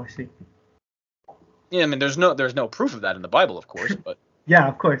 Oh, I see. Yeah, I mean, there's no proof of that in the Bible, of course, but Yeah,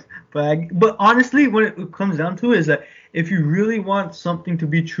 of course. But honestly, when it comes down to it, is that if you really want something to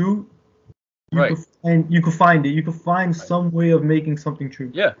be true, right, you could find it. You could find right, some way of making something true.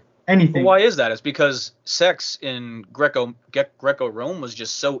 yeah. Well, Anything. why is that? It's because sex in Greco-Rome was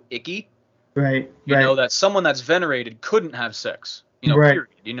just so icky, Right. Right. that someone that's venerated couldn't have sex, Right.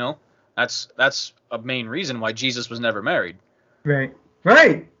 period. That's a main reason why Jesus was never married. Right.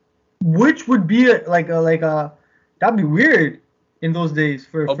 Right. Which would be like a that'd be weird in those days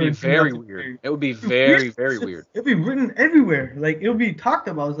It would for be a dude not very to be weird. married. It would be It'd be weird. very, very weird. It'd be written everywhere. Like it would be talked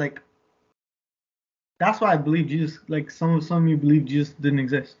about. It's like that's why I believe Jesus. Like some of you believe Jesus didn't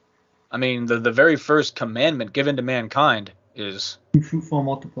exist. I mean, the very first commandment given to mankind is, Be fruitful and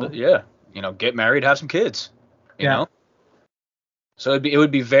multiply. yeah, get married, have some kids, you Yeah. know. So it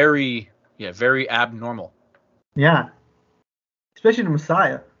would be very, yeah, very abnormal. Yeah. Especially the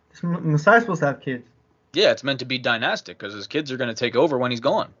Messiah. The Messiah's supposed to have kids. Yeah, it's meant to be dynastic because his kids are going to take over when he's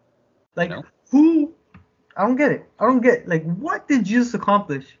gone. You Like know. who? I don't get it. I don't get like what did Jesus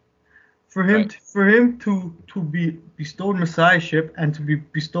accomplish for him Right. to be bestowed messiahship and to be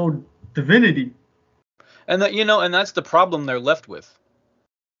bestowed divinity. And and that's the problem they're left with.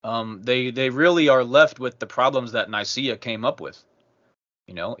 They really are left with the problems that Nicaea came up with.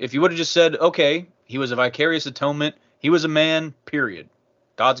 If you would have just said, okay, he was a vicarious atonement, he was a man, period.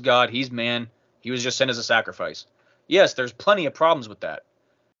 God's God, he's man, he was just sent as a sacrifice. Yes, there's plenty of problems with that,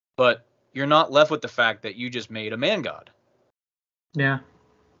 but you're not left with the fact that you just made a man God. Yeah.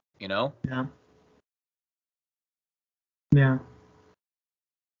 You know? Yeah. Yeah.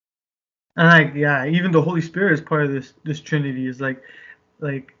 And yeah, even the Holy Spirit is part of this Trinity. Is like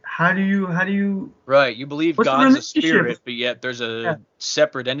how do you Right. You believe what's the God is a relationship? spirit, but yet there's Yeah. a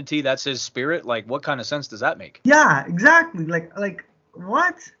separate entity that's his spirit. Like, what kind of sense does that make? Yeah, exactly. Like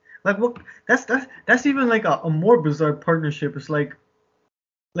what? Like what? That's even like a more bizarre partnership. It's like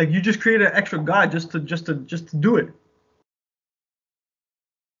you just create an extra god just to do it.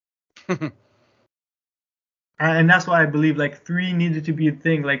 And that's why I believe like three needed to be a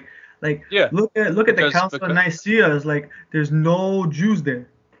thing. Like Yeah. look at the Because Council of Nicaea. It's like there's no Jews there,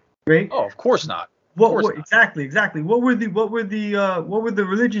 right? oh, of course not. Of What course what not. exactly? What were the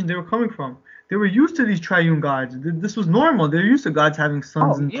religions they were coming from? They were used to these triune gods. This was normal. They're used to gods having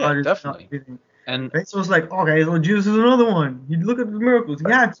sons Oh, and yeah, daughters and definitely. everything, And right? So it's like okay, so Jesus is another one. You look at the miracles. He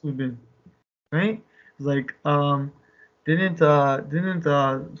right. had to have been, right? It's like didn't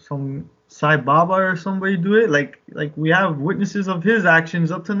some Sai Baba or somebody do it? Like we have witnesses of his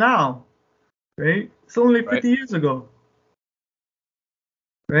actions up to now, right? It's only Right. 50 years ago,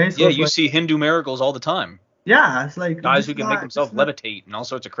 right? So Yeah, it's you like see Hindu miracles all the time. yeah, it's like Guys this who is can make not this themselves is not levitate and all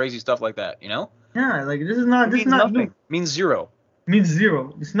sorts of crazy stuff like that, yeah, like It this is means not new. nothing. It means zero. It means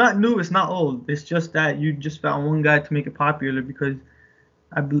zero. It's not new. It's not old. It's just that you just found one guy to make it popular because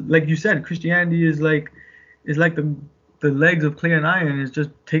like you said, Christianity is like the legs of clay and iron. It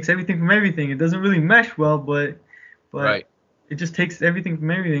just takes everything from everything. It doesn't really mesh well, but Right. it just takes everything from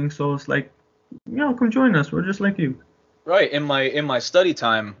everything. So it's like, come join us. We're just like you. Right. In my study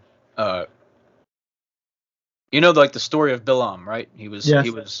time, uh, like the story of Bilam, right? He Yes,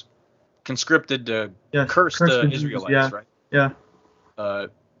 was conscripted to yes. curse Curse the the Jews. Israelites, Yeah, right? yeah. Uh,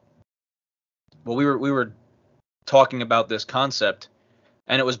 well, we were talking about this concept,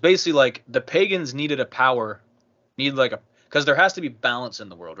 and it was basically like the pagans needed a power, needed like a because there has to be balance in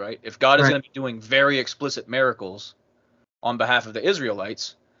the world, right? If God is Right. going to be doing very explicit miracles on behalf of the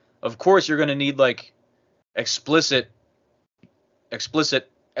Israelites, of course you're going to need like explicit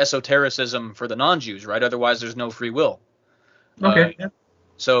esotericism for the non-Jews, right? Otherwise, there's no free will. Uh, Okay. Yeah.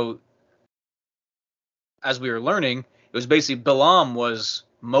 so as we were learning, it was basically Balaam was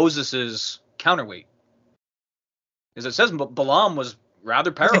Moses's counterweight, as it says Balaam was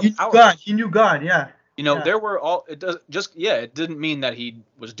rather Yeah. He knew powerful. God. He knew God. Yeah. Yeah. There were all it does just yeah, it didn't mean that he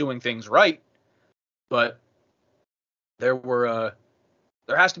was doing things right, but there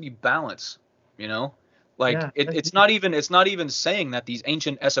has to be balance, you know? Like Yeah. That's it's deep. not even saying that these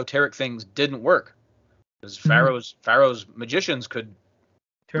ancient esoteric things didn't work. because Mhm. Pharaoh's magicians could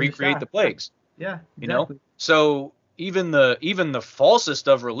Turn the recreate the shaft. plagues. Yeah, You know, exactly. so even the falsest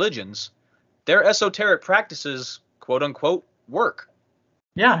of religions, their esoteric practices, quote unquote, work.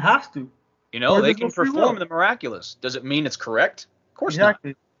 Yeah, it has to. Or They there's no can free perform will. the miraculous. Does it mean it's correct? Of course not.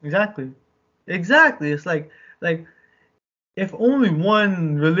 Exactly. Exactly. Exactly. It's like if only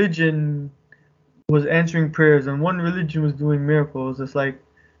one religion was answering prayers and one religion was doing miracles, it's like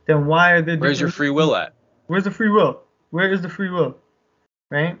then why are there Where's your different free religions? will at? Where's the free will? Where is the free will?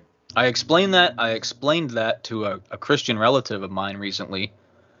 Right? I explained that to a Christian relative of mine recently,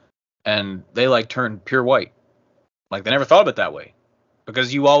 and they like turned pure white. Like they never thought of it that way.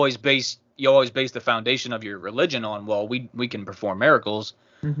 Because you always base the foundation of your religion on, well, we can perform miracles,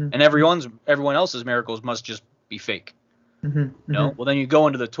 Mhm. and everyone else's miracles must just be fake. Mhm. Mhm. Well, then you go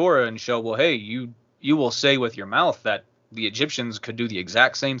into the Torah and show, well, hey, you will say with your mouth that the Egyptians could do the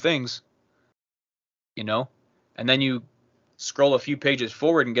exact same things, you know, and then you scroll a few pages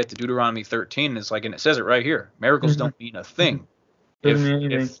forward and get to Deuteronomy 13, and it says it right here. Miracles Mhm. don't mean a Mhm. thing. Doesn't If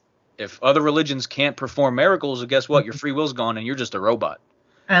mean anything. if if other religions can't perform miracles, well, guess what? Your free will's gone, and you're just a robot.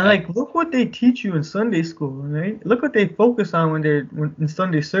 And And like, look what they teach you in Sunday school, right? Look what they focus on when in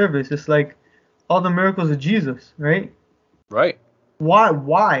Sunday service. It's like all the miracles of Jesus, right? right, Why?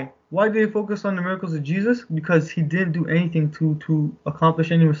 Why? Why do they focus on the miracles of Jesus? Because he didn't do anything to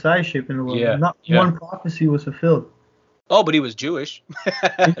accomplish any messiahship in the world. yeah, Not yeah. one prophecy was fulfilled. Oh, but he was Jewish.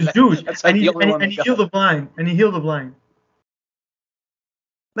 He was Jewish, That's and like he the only and he, one and that he healed got. the blind, and he healed the blind.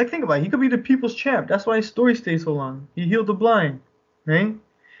 Like, think about it. He could be the people's champ. That's why his story stays so long. He healed the blind, right?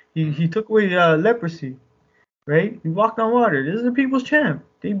 He Mhm. took away leprosy, right? He walked on water. This is the people's champ.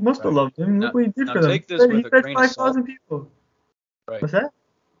 They must have Right. loved him. Look Now, what he did now for them. take this He with a fed grain of salt. 5,000 people. Right. What's that?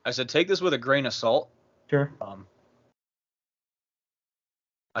 I said take this with a grain of salt. Sure. Um,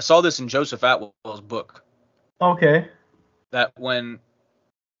 I saw this in Joseph Atwell's book Okay. that when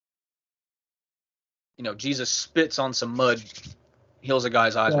Jesus spits on some mud, heals a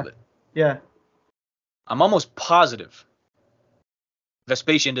guy's eyes Yeah. with it. Yeah. I'm almost positive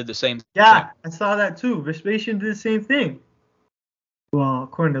Vespasian did the same thing. Yeah. I saw that too. Vespasian did the same thing. Well,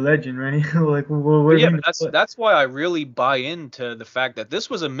 according to legend, right? Like, well, what But do yeah, we but know? that's why I really buy into the fact that this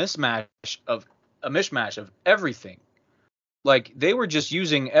was a mishmash of everything. Like they were just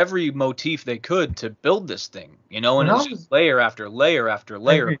using every motif they could to build this thing, and When it I was just was, layer after layer after I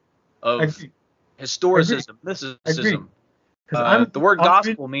layer agree. I of agree. I agree. historicism, I agree. mysticism. Because The word I was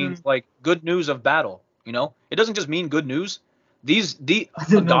reading gospel means through. like good news of battle. It doesn't just mean good news. These the I a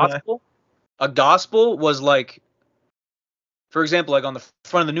didn't know that. gospel a gospel was like, for example, like on the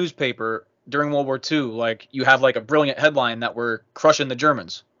front of the newspaper during World War II, like you have like a brilliant headline that we're crushing the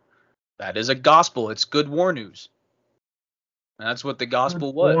Germans. That is a gospel. It's good war news. And that's what the Good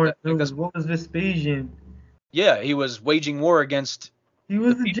gospel was. war That, news. that's What was Vespasian? Yeah, he was waging war against He the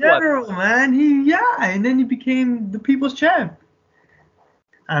was the people at the general, time. man. And then he became the people's champ.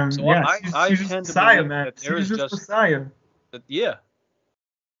 So Yeah, I Caesar's tend to Messiah, believe man. that there is Caesar's just Messiah. that. Yeah,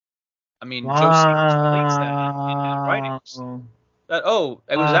 I mean Josephus states that in his Wow. writings that, oh,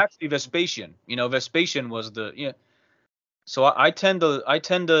 it was Wow. actually Vespasian. Vespasian was the yeah. So I tend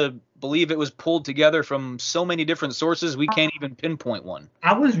to believe it was pulled together from so many different sources we can't even pinpoint one.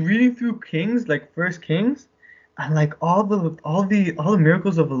 I was reading through Kings, like First Kings, and like all the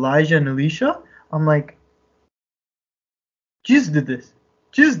miracles of Elijah and Elisha. I'm like, Jesus did this.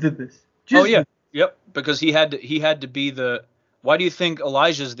 Jesus did this. Oh Jesus yeah, did. yep. Because he had to be the. Why do you think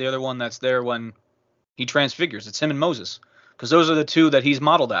Elijah's the other one that's there when he transfigures? It's him and Moses, because those are the two that he's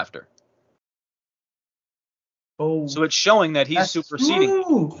modeled after. Oh, So it's showing that he's that's superseding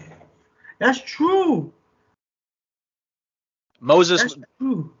true. That's true. Moses. That's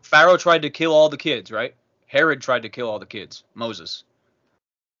true. Pharaoh tried to kill all the kids, right? Herod tried to kill all the kids. Moses.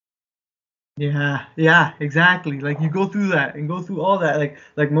 Yeah, yeah, exactly. Like you go through that and go through all that.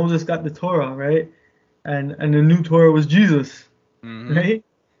 Like Moses got the Torah, right? And the new Torah was Jesus, Mm-hmm. right?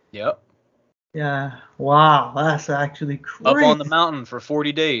 Yep. Yeah. Wow, that's actually Up on the crazy. mountain for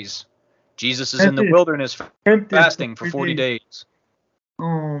 40 days. Jesus is in the Tempted, wilderness tempted for fasting for 40 40 days. days.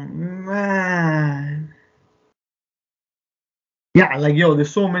 Oh man. Yeah, like yo,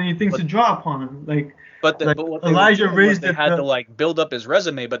 there's so many things But to draw upon. Like but what they were Elijah doing was raised they it had to the like build up his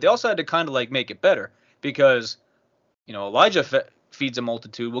resume, but they also had to kind of like make it better because Elijah feeds a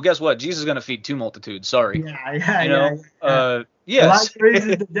multitude. Well, guess what? Jesus is going to feed two multitudes. Sorry. yeah, yeah, yeah, yeah. Elijah Yes.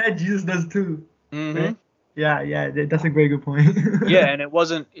 raises the dead, Jesus does too. Mm-hmm. Right? Yeah, yeah, that's a very good point. Yeah, and it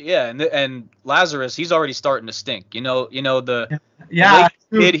wasn't. Yeah, and Lazarus, he's already starting to stink. The Yeah, latest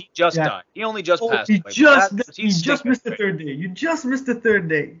kid, true. he just Yeah. died. He only just Oh, passed away. But Lazarus, he he's just stinking missed the great. third day. You just missed the third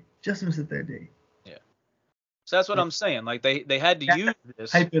day. Just missed the third day. Yeah. So that's what Yeah. I'm saying. Like they had to use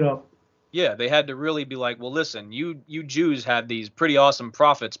this. Hype it up. Yeah, they had to really be like, well, listen, you Jews had these pretty awesome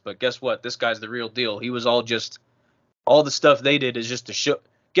prophets, but guess what? This guy's the real deal. He was all the stuff they did is just to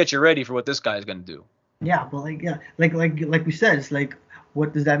get you ready for what this guy's gonna do. Yeah, but like yeah, like we said, it's like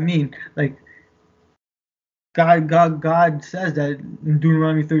what does that mean? Like God says that in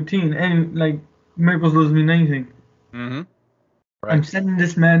Deuteronomy 13, and like miracles doesn't mean anything. Mm-hmm. I'm Right. sending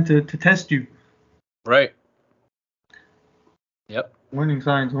this man to test you. Right. Yep. Warning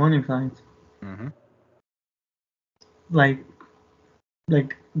signs, warning signs. Mm-hmm. Like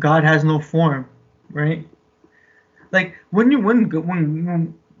like God has no form, right? Like when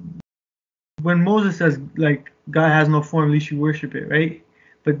Moses says like God has no form, at least you worship it, right?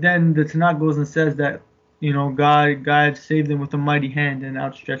 But then the Tanakh goes and says that God saved them with a mighty hand and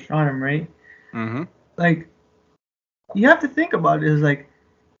outstretched arm, right? Mm-hmm. Like you have to think about it as like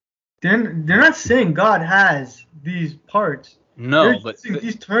they're not saying God has these parts. They're No, but using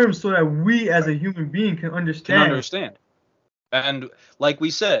these terms so that we as a right, human being can can understand. understand. And like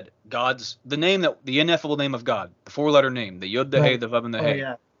we said, the ineffable name of God, the four-letter name, the Yod, the Hey, Right. the Vav, and the Oh Hey.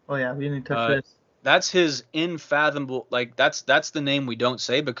 yeah. Oh yeah. We didn't touch Uh, this. that's his infathomable. Like that's the name we don't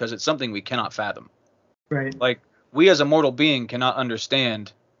say because it's something we cannot fathom. Right. Like we as a mortal being cannot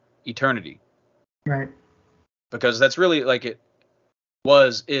understand eternity Right. because that's really like it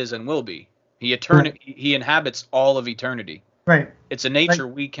was, is, and will be. Right. He inhabits all of eternity. Right. It's a Like nature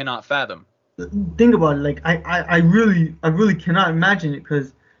we cannot fathom. think about it. Like I really cannot imagine it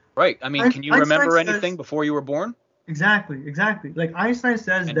because Right. I mean, can you Einstein remember anything says before you were born? exactly. Like Einstein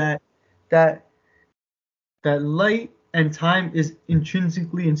says And that that light and time is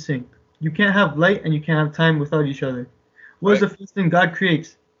intrinsically in sync. You can't have light and you can't have time without each other. What is right, the first thing God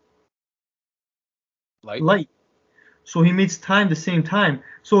creates? light. Light. So he makes time the same time.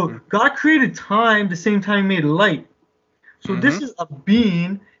 So God created time the same time he made light. So Mm-hmm. this is a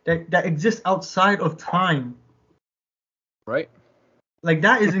being that exists outside of time. Right. Like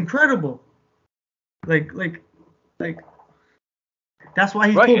that is incredible. Like like like that's why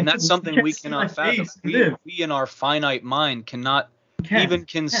he Right, told and that's Moses, you something can't we see my cannot fathom. face and We live. we in our finite mind cannot You can't. even You can't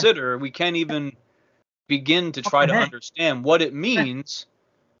consider. We can't even begin to try to comprehend. understand what it means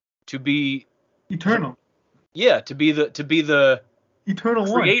to be, Eternal. yeah, to be the Eternal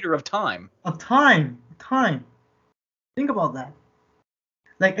one. creator of time. Of time. Time. Think about that.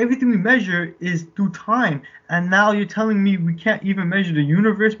 Like everything we measure is through time. And now you're telling me we can't even measure the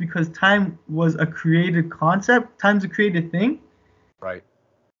universe because time was a created concept? Time's a created thing? Right.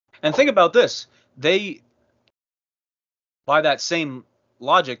 And think about this. They, by that same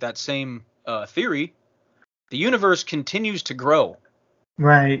logic, that same theory, the universe continues to grow.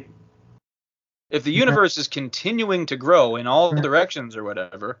 Right. If the Right. universe is continuing to grow in all Right. directions or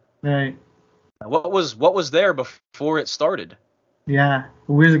whatever, Right. what was there before it started? Yeah.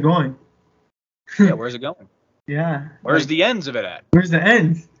 But where's it going? Yeah, where's it going? Yeah. Where's Like the ends of it at? where's the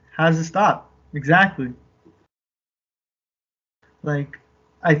end? How does it stop? Exactly. Like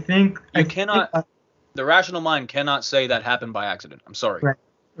I You think cannot, the rational mind cannot say that happened by accident. I'm sorry. right.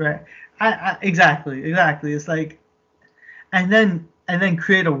 Right. Exactly. It's like and then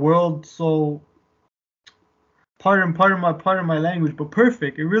create a world so pardon my language, but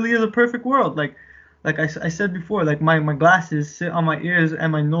perfect. It really is a perfect world. Like I said before, like my glasses sit on my ears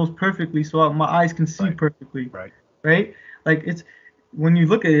and my nose perfectly, so my eyes can see Right. perfectly, Right. right? Like it's when you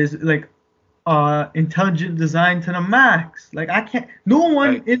look at it, it's like intelligent design to the max. Like I can't.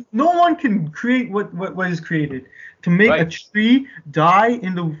 Right. No one can create what is created. To make a Right. tree die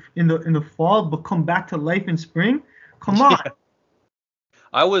in the fall but come back to life in spring. Come on, Yeah.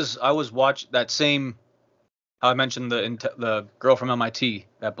 I was watch that same. I mentioned the girl from MIT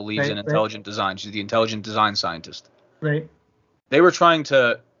that believes in right, intelligent design. She's the intelligent design scientist. right. They were trying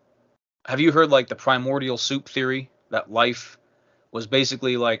to. Have you heard like the primordial soup theory that life was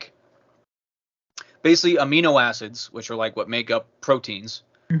basically amino acids, which are like what make up proteins,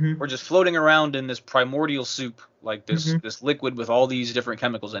 Mhm, were just floating around in this primordial soup, like mhm. this liquid with all these different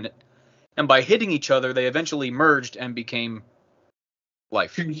chemicals in it. And by hitting each other, they eventually merged and became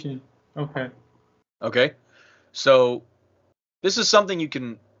life. Creation. Okay. Okay? So this is something you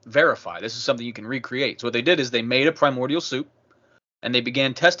can verify. This is something you can recreate. So what they did is they made a primordial soup and they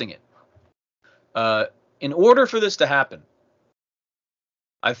began testing it. Uh, in order for this to happen,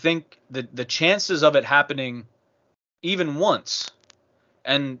 I think the chances of it happening even once,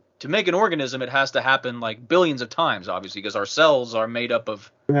 and to make an organism, it has to happen like billions of times, obviously, because our cells are made up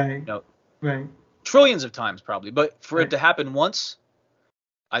of Right. you know Right. trillions of times probably. But for it Right. to happen once,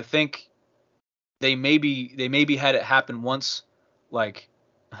 I think they maybe had it happen once, like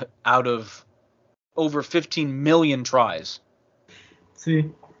out of over 15 million tries.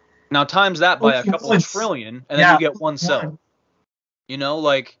 See. Now times that by a couple Once. trillion, and then you get one cell. You know,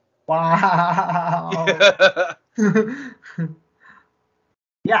 like. Wow.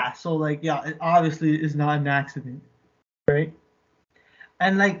 Yeah. So like, yeah, it obviously is not an accident, right?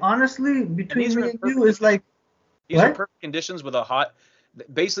 And like, honestly, between me and you, it's like. These are perfect conditions with a hot.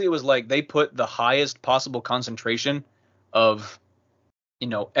 Basically, it was like they put the highest possible concentration of,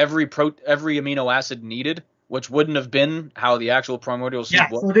 every amino acid needed, which wouldn't have been how the actual primordial seed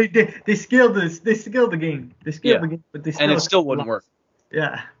was. So they scaled this. They scaled the game. They scaled the game, but they still. And it still wouldn't work.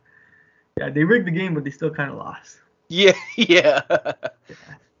 Yeah. Yeah, they rigged the game, but they still kind of lost. Yeah. Yeah,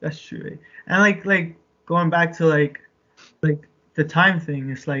 that's true. And like going back to like the time thing,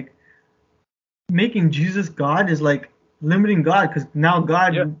 it's like making Jesus God is like limiting God, because now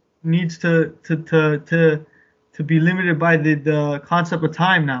God needs to be limited by the concept of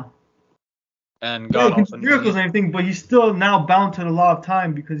time now. And God also can do miracles and everything, but he's still now bound to the law of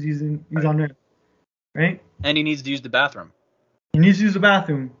time because he's on earth, right? And he needs to use the bathroom. He needs to use the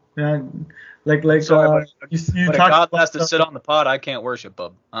bathroom. Sorry, but God has to sit on the pot. I can't worship,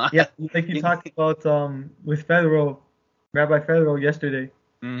 bub. Yeah, like you talked about with Rabbi Federal yesterday,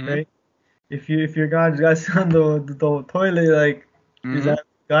 right? If your God's got on the toilet, like is that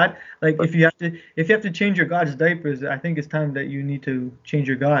God? Like if you have to change your God's diapers, I think it's time that you need to change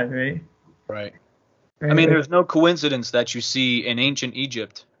your God, right? Right. I mean, there's no coincidence that you see in ancient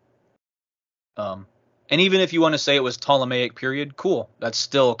Egypt. And even if you want to say it was Ptolemaic period, cool. That's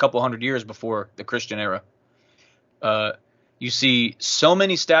still a couple hundred years before the Christian era. You see so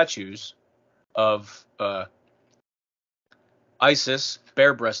many statues of Isis,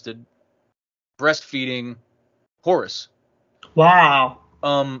 bare-breasted, breastfeeding Horus. Wow.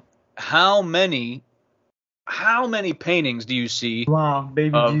 How many paintings do you see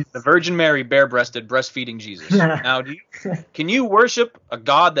baby of Jesus. the Virgin Mary bare-breasted breastfeeding Jesus? Now, can you worship a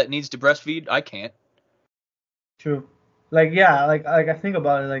God that needs to breastfeed? I can't. True. Like I think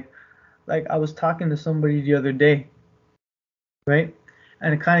about it, like I was talking to somebody the other day, right?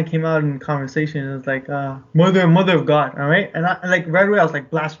 And it kind of came out in conversation. It was like mother of God, all right? And I like right away I was like,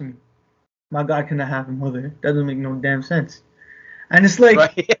 blasphemy. My God cannot have a mother. Doesn't make no damn sense. And it's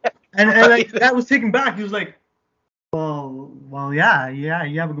like, and like that was taken back. He was like, well, yeah, you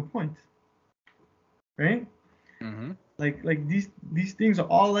have a good point, right? Mm-hmm. Like these things are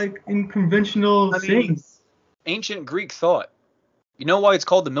all like unconventional things. Ancient Greek thought. You know why it's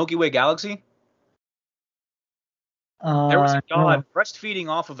called the Milky Way galaxy? There was a god breastfeeding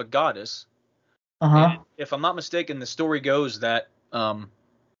off of a goddess. And if I'm not mistaken, the story goes that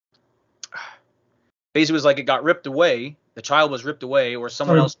basically it was like it got ripped away. The child was ripped away, or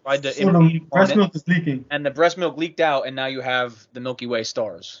someone else tried to impede on breast milk is leaking, and the breast milk leaked out, and now you have the Milky Way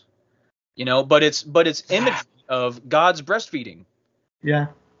stars. But it's imagery of God's breastfeeding. Yeah.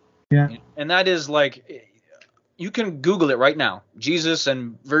 And that is like, you can Google it right now, Jesus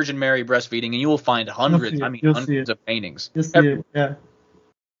and Virgin Mary breastfeeding, and you will find hundreds. Hundreds of paintings. You'll see it. Yeah.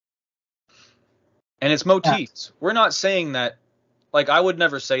 And it's motifs. We're not saying that. Like, I would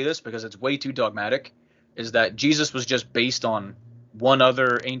never say this because it's way too dogmatic. Is that Jesus was just based on one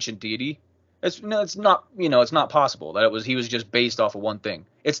other ancient deity? It's not. It's not possible that he was just based off of one thing.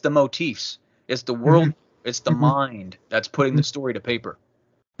 It's the motifs. It's the world. Mm-hmm. It's the mind that's putting the story to paper.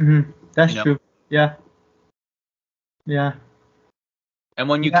 Mm-hmm. That's true. Yeah. Yeah. And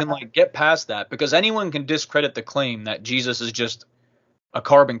when you can get past that, because anyone can discredit the claim that Jesus is just a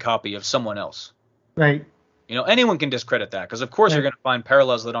carbon copy of someone else. Right. Anyone can discredit that, because of course you're going to find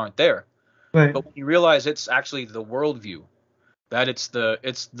parallels that aren't there. Right. But when you realize it's actually the worldview, that it's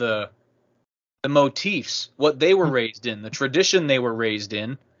the motifs, what they were raised in, the tradition they were raised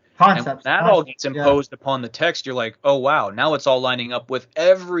in, concepts, and that all gets imposed upon the text, you're like, oh wow, now it's all lining up with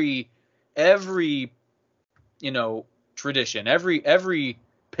every tradition. Every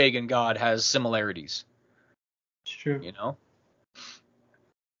pagan god has similarities. It's true.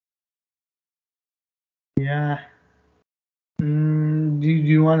 Yeah. Do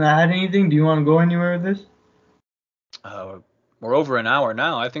you want to add anything? Do you want to go anywhere with this? We're over an hour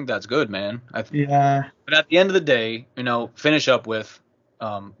now. I think that's good, man. Yeah. But at the end of the day, finish up with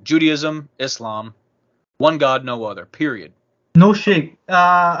Judaism, Islam, one God, no other. Period. No shape.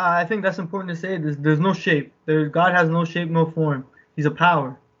 I think that's important to say. There's no shape. God has no shape, no form. He's a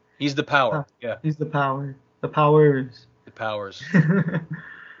power. He's the power. Yeah. He's the power. The powers. The powers.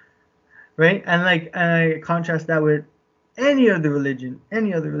 Right? And I contrast that with any other religion.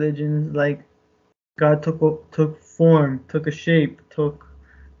 Any other religion, like God took form, took a shape, took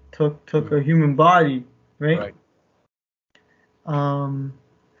a human body, right?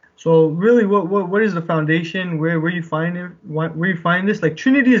 So really, what is the foundation? Where you find it? Where you find this? Like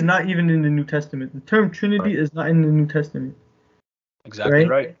Trinity is not even in the New Testament. The term Trinity is not in the New Testament. Exactly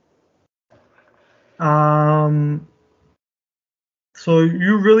right. So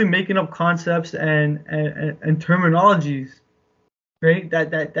you're really making up concepts and terminologies, right?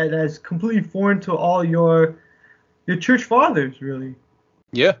 That's completely foreign to all your church fathers, really.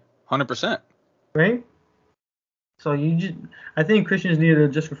 Yeah, 100%. Right? So I think Christians need to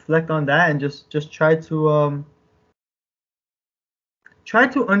just reflect on that and just try to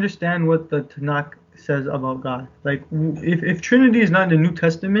understand what the Tanakh says about God. Like, if Trinity is not in the New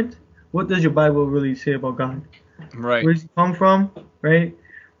Testament, what does your Bible really say about God? Right. Where does he come from? Right?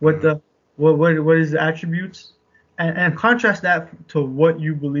 What is the attributes? And contrast that to what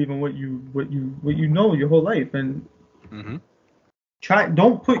you believe and what you know your whole life. And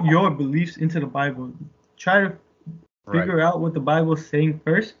don't put your beliefs into the Bible. Try to figure out what the Bible is saying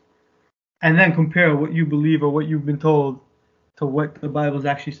first, and then compare what you believe or what you've been told to what the Bible is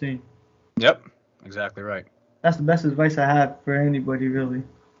actually saying. Yep, exactly right. That's the best advice I have for anybody, really.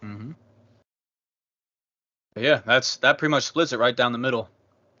 Yeah, that pretty much splits it right down the middle.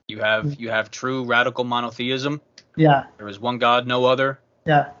 You have true radical monotheism. Yeah. There is one God, no other.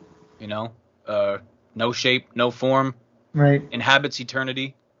 Yeah. You know, no shape, no form. Right. Inhabits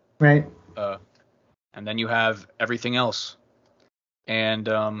eternity. Right. And then you have everything else. And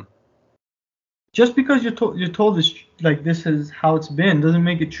just because you're told this, like, this is how it's been, doesn't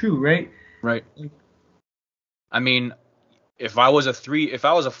make it true, right? Right. I mean, if I was a 4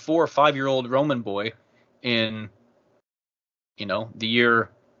 or 5-year-old Roman boy in, the year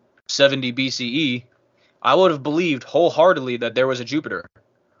 70 BCE, I would have believed wholeheartedly that there was a Jupiter.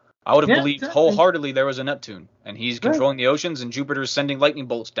 I would have believed wholeheartedly there was a Neptune, and he's controlling the oceans, and Jupiter's sending lightning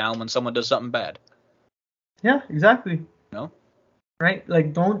bolts down when someone does something bad. Yeah, exactly. Right?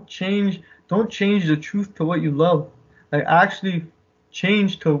 Like, don't change the truth to what you love. Like, actually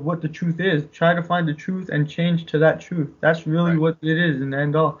change to what the truth is. Try to find the truth and change to that truth. That's really what it is in the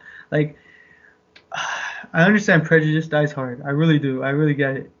end all. Like, I understand prejudice dies hard. I really do. I really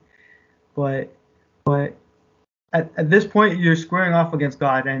get it. But at this point, you're squaring off against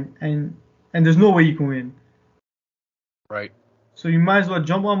God, and there's no way you can win. Right. So you might as well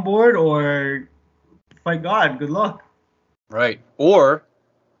jump on board or fight God. Good luck. Right. Or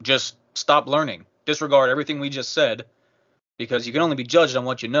just stop learning. Disregard everything we just said, because you can only be judged on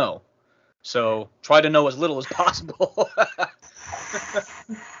what you know. So try to know as little as possible.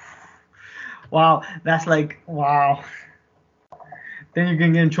 Wow, that's like, wow. Then you're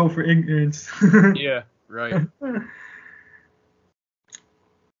gonna get in trouble for ignorance. Yeah, right. But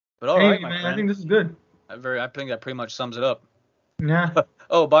all right, my friend. I think this is good. I think that pretty much sums it up. Yeah.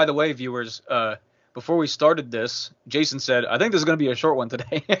 Oh, by the way, viewers, before we started this, Jason said, I think this is going to be a short one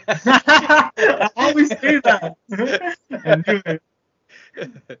today. I always say that. I knew it.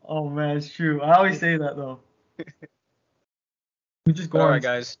 Oh, man, it's true. I always say that, though. We just go all on. Right,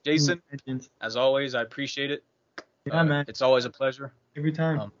 guys. Jason, as always, I appreciate it. Yeah, man. It's always a pleasure. Every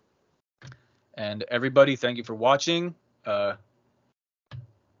time. And everybody, thank you for watching. This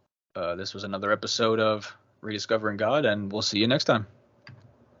was another episode of Rediscovering God, and we'll see you next time.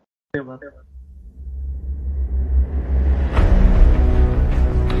 Yeah,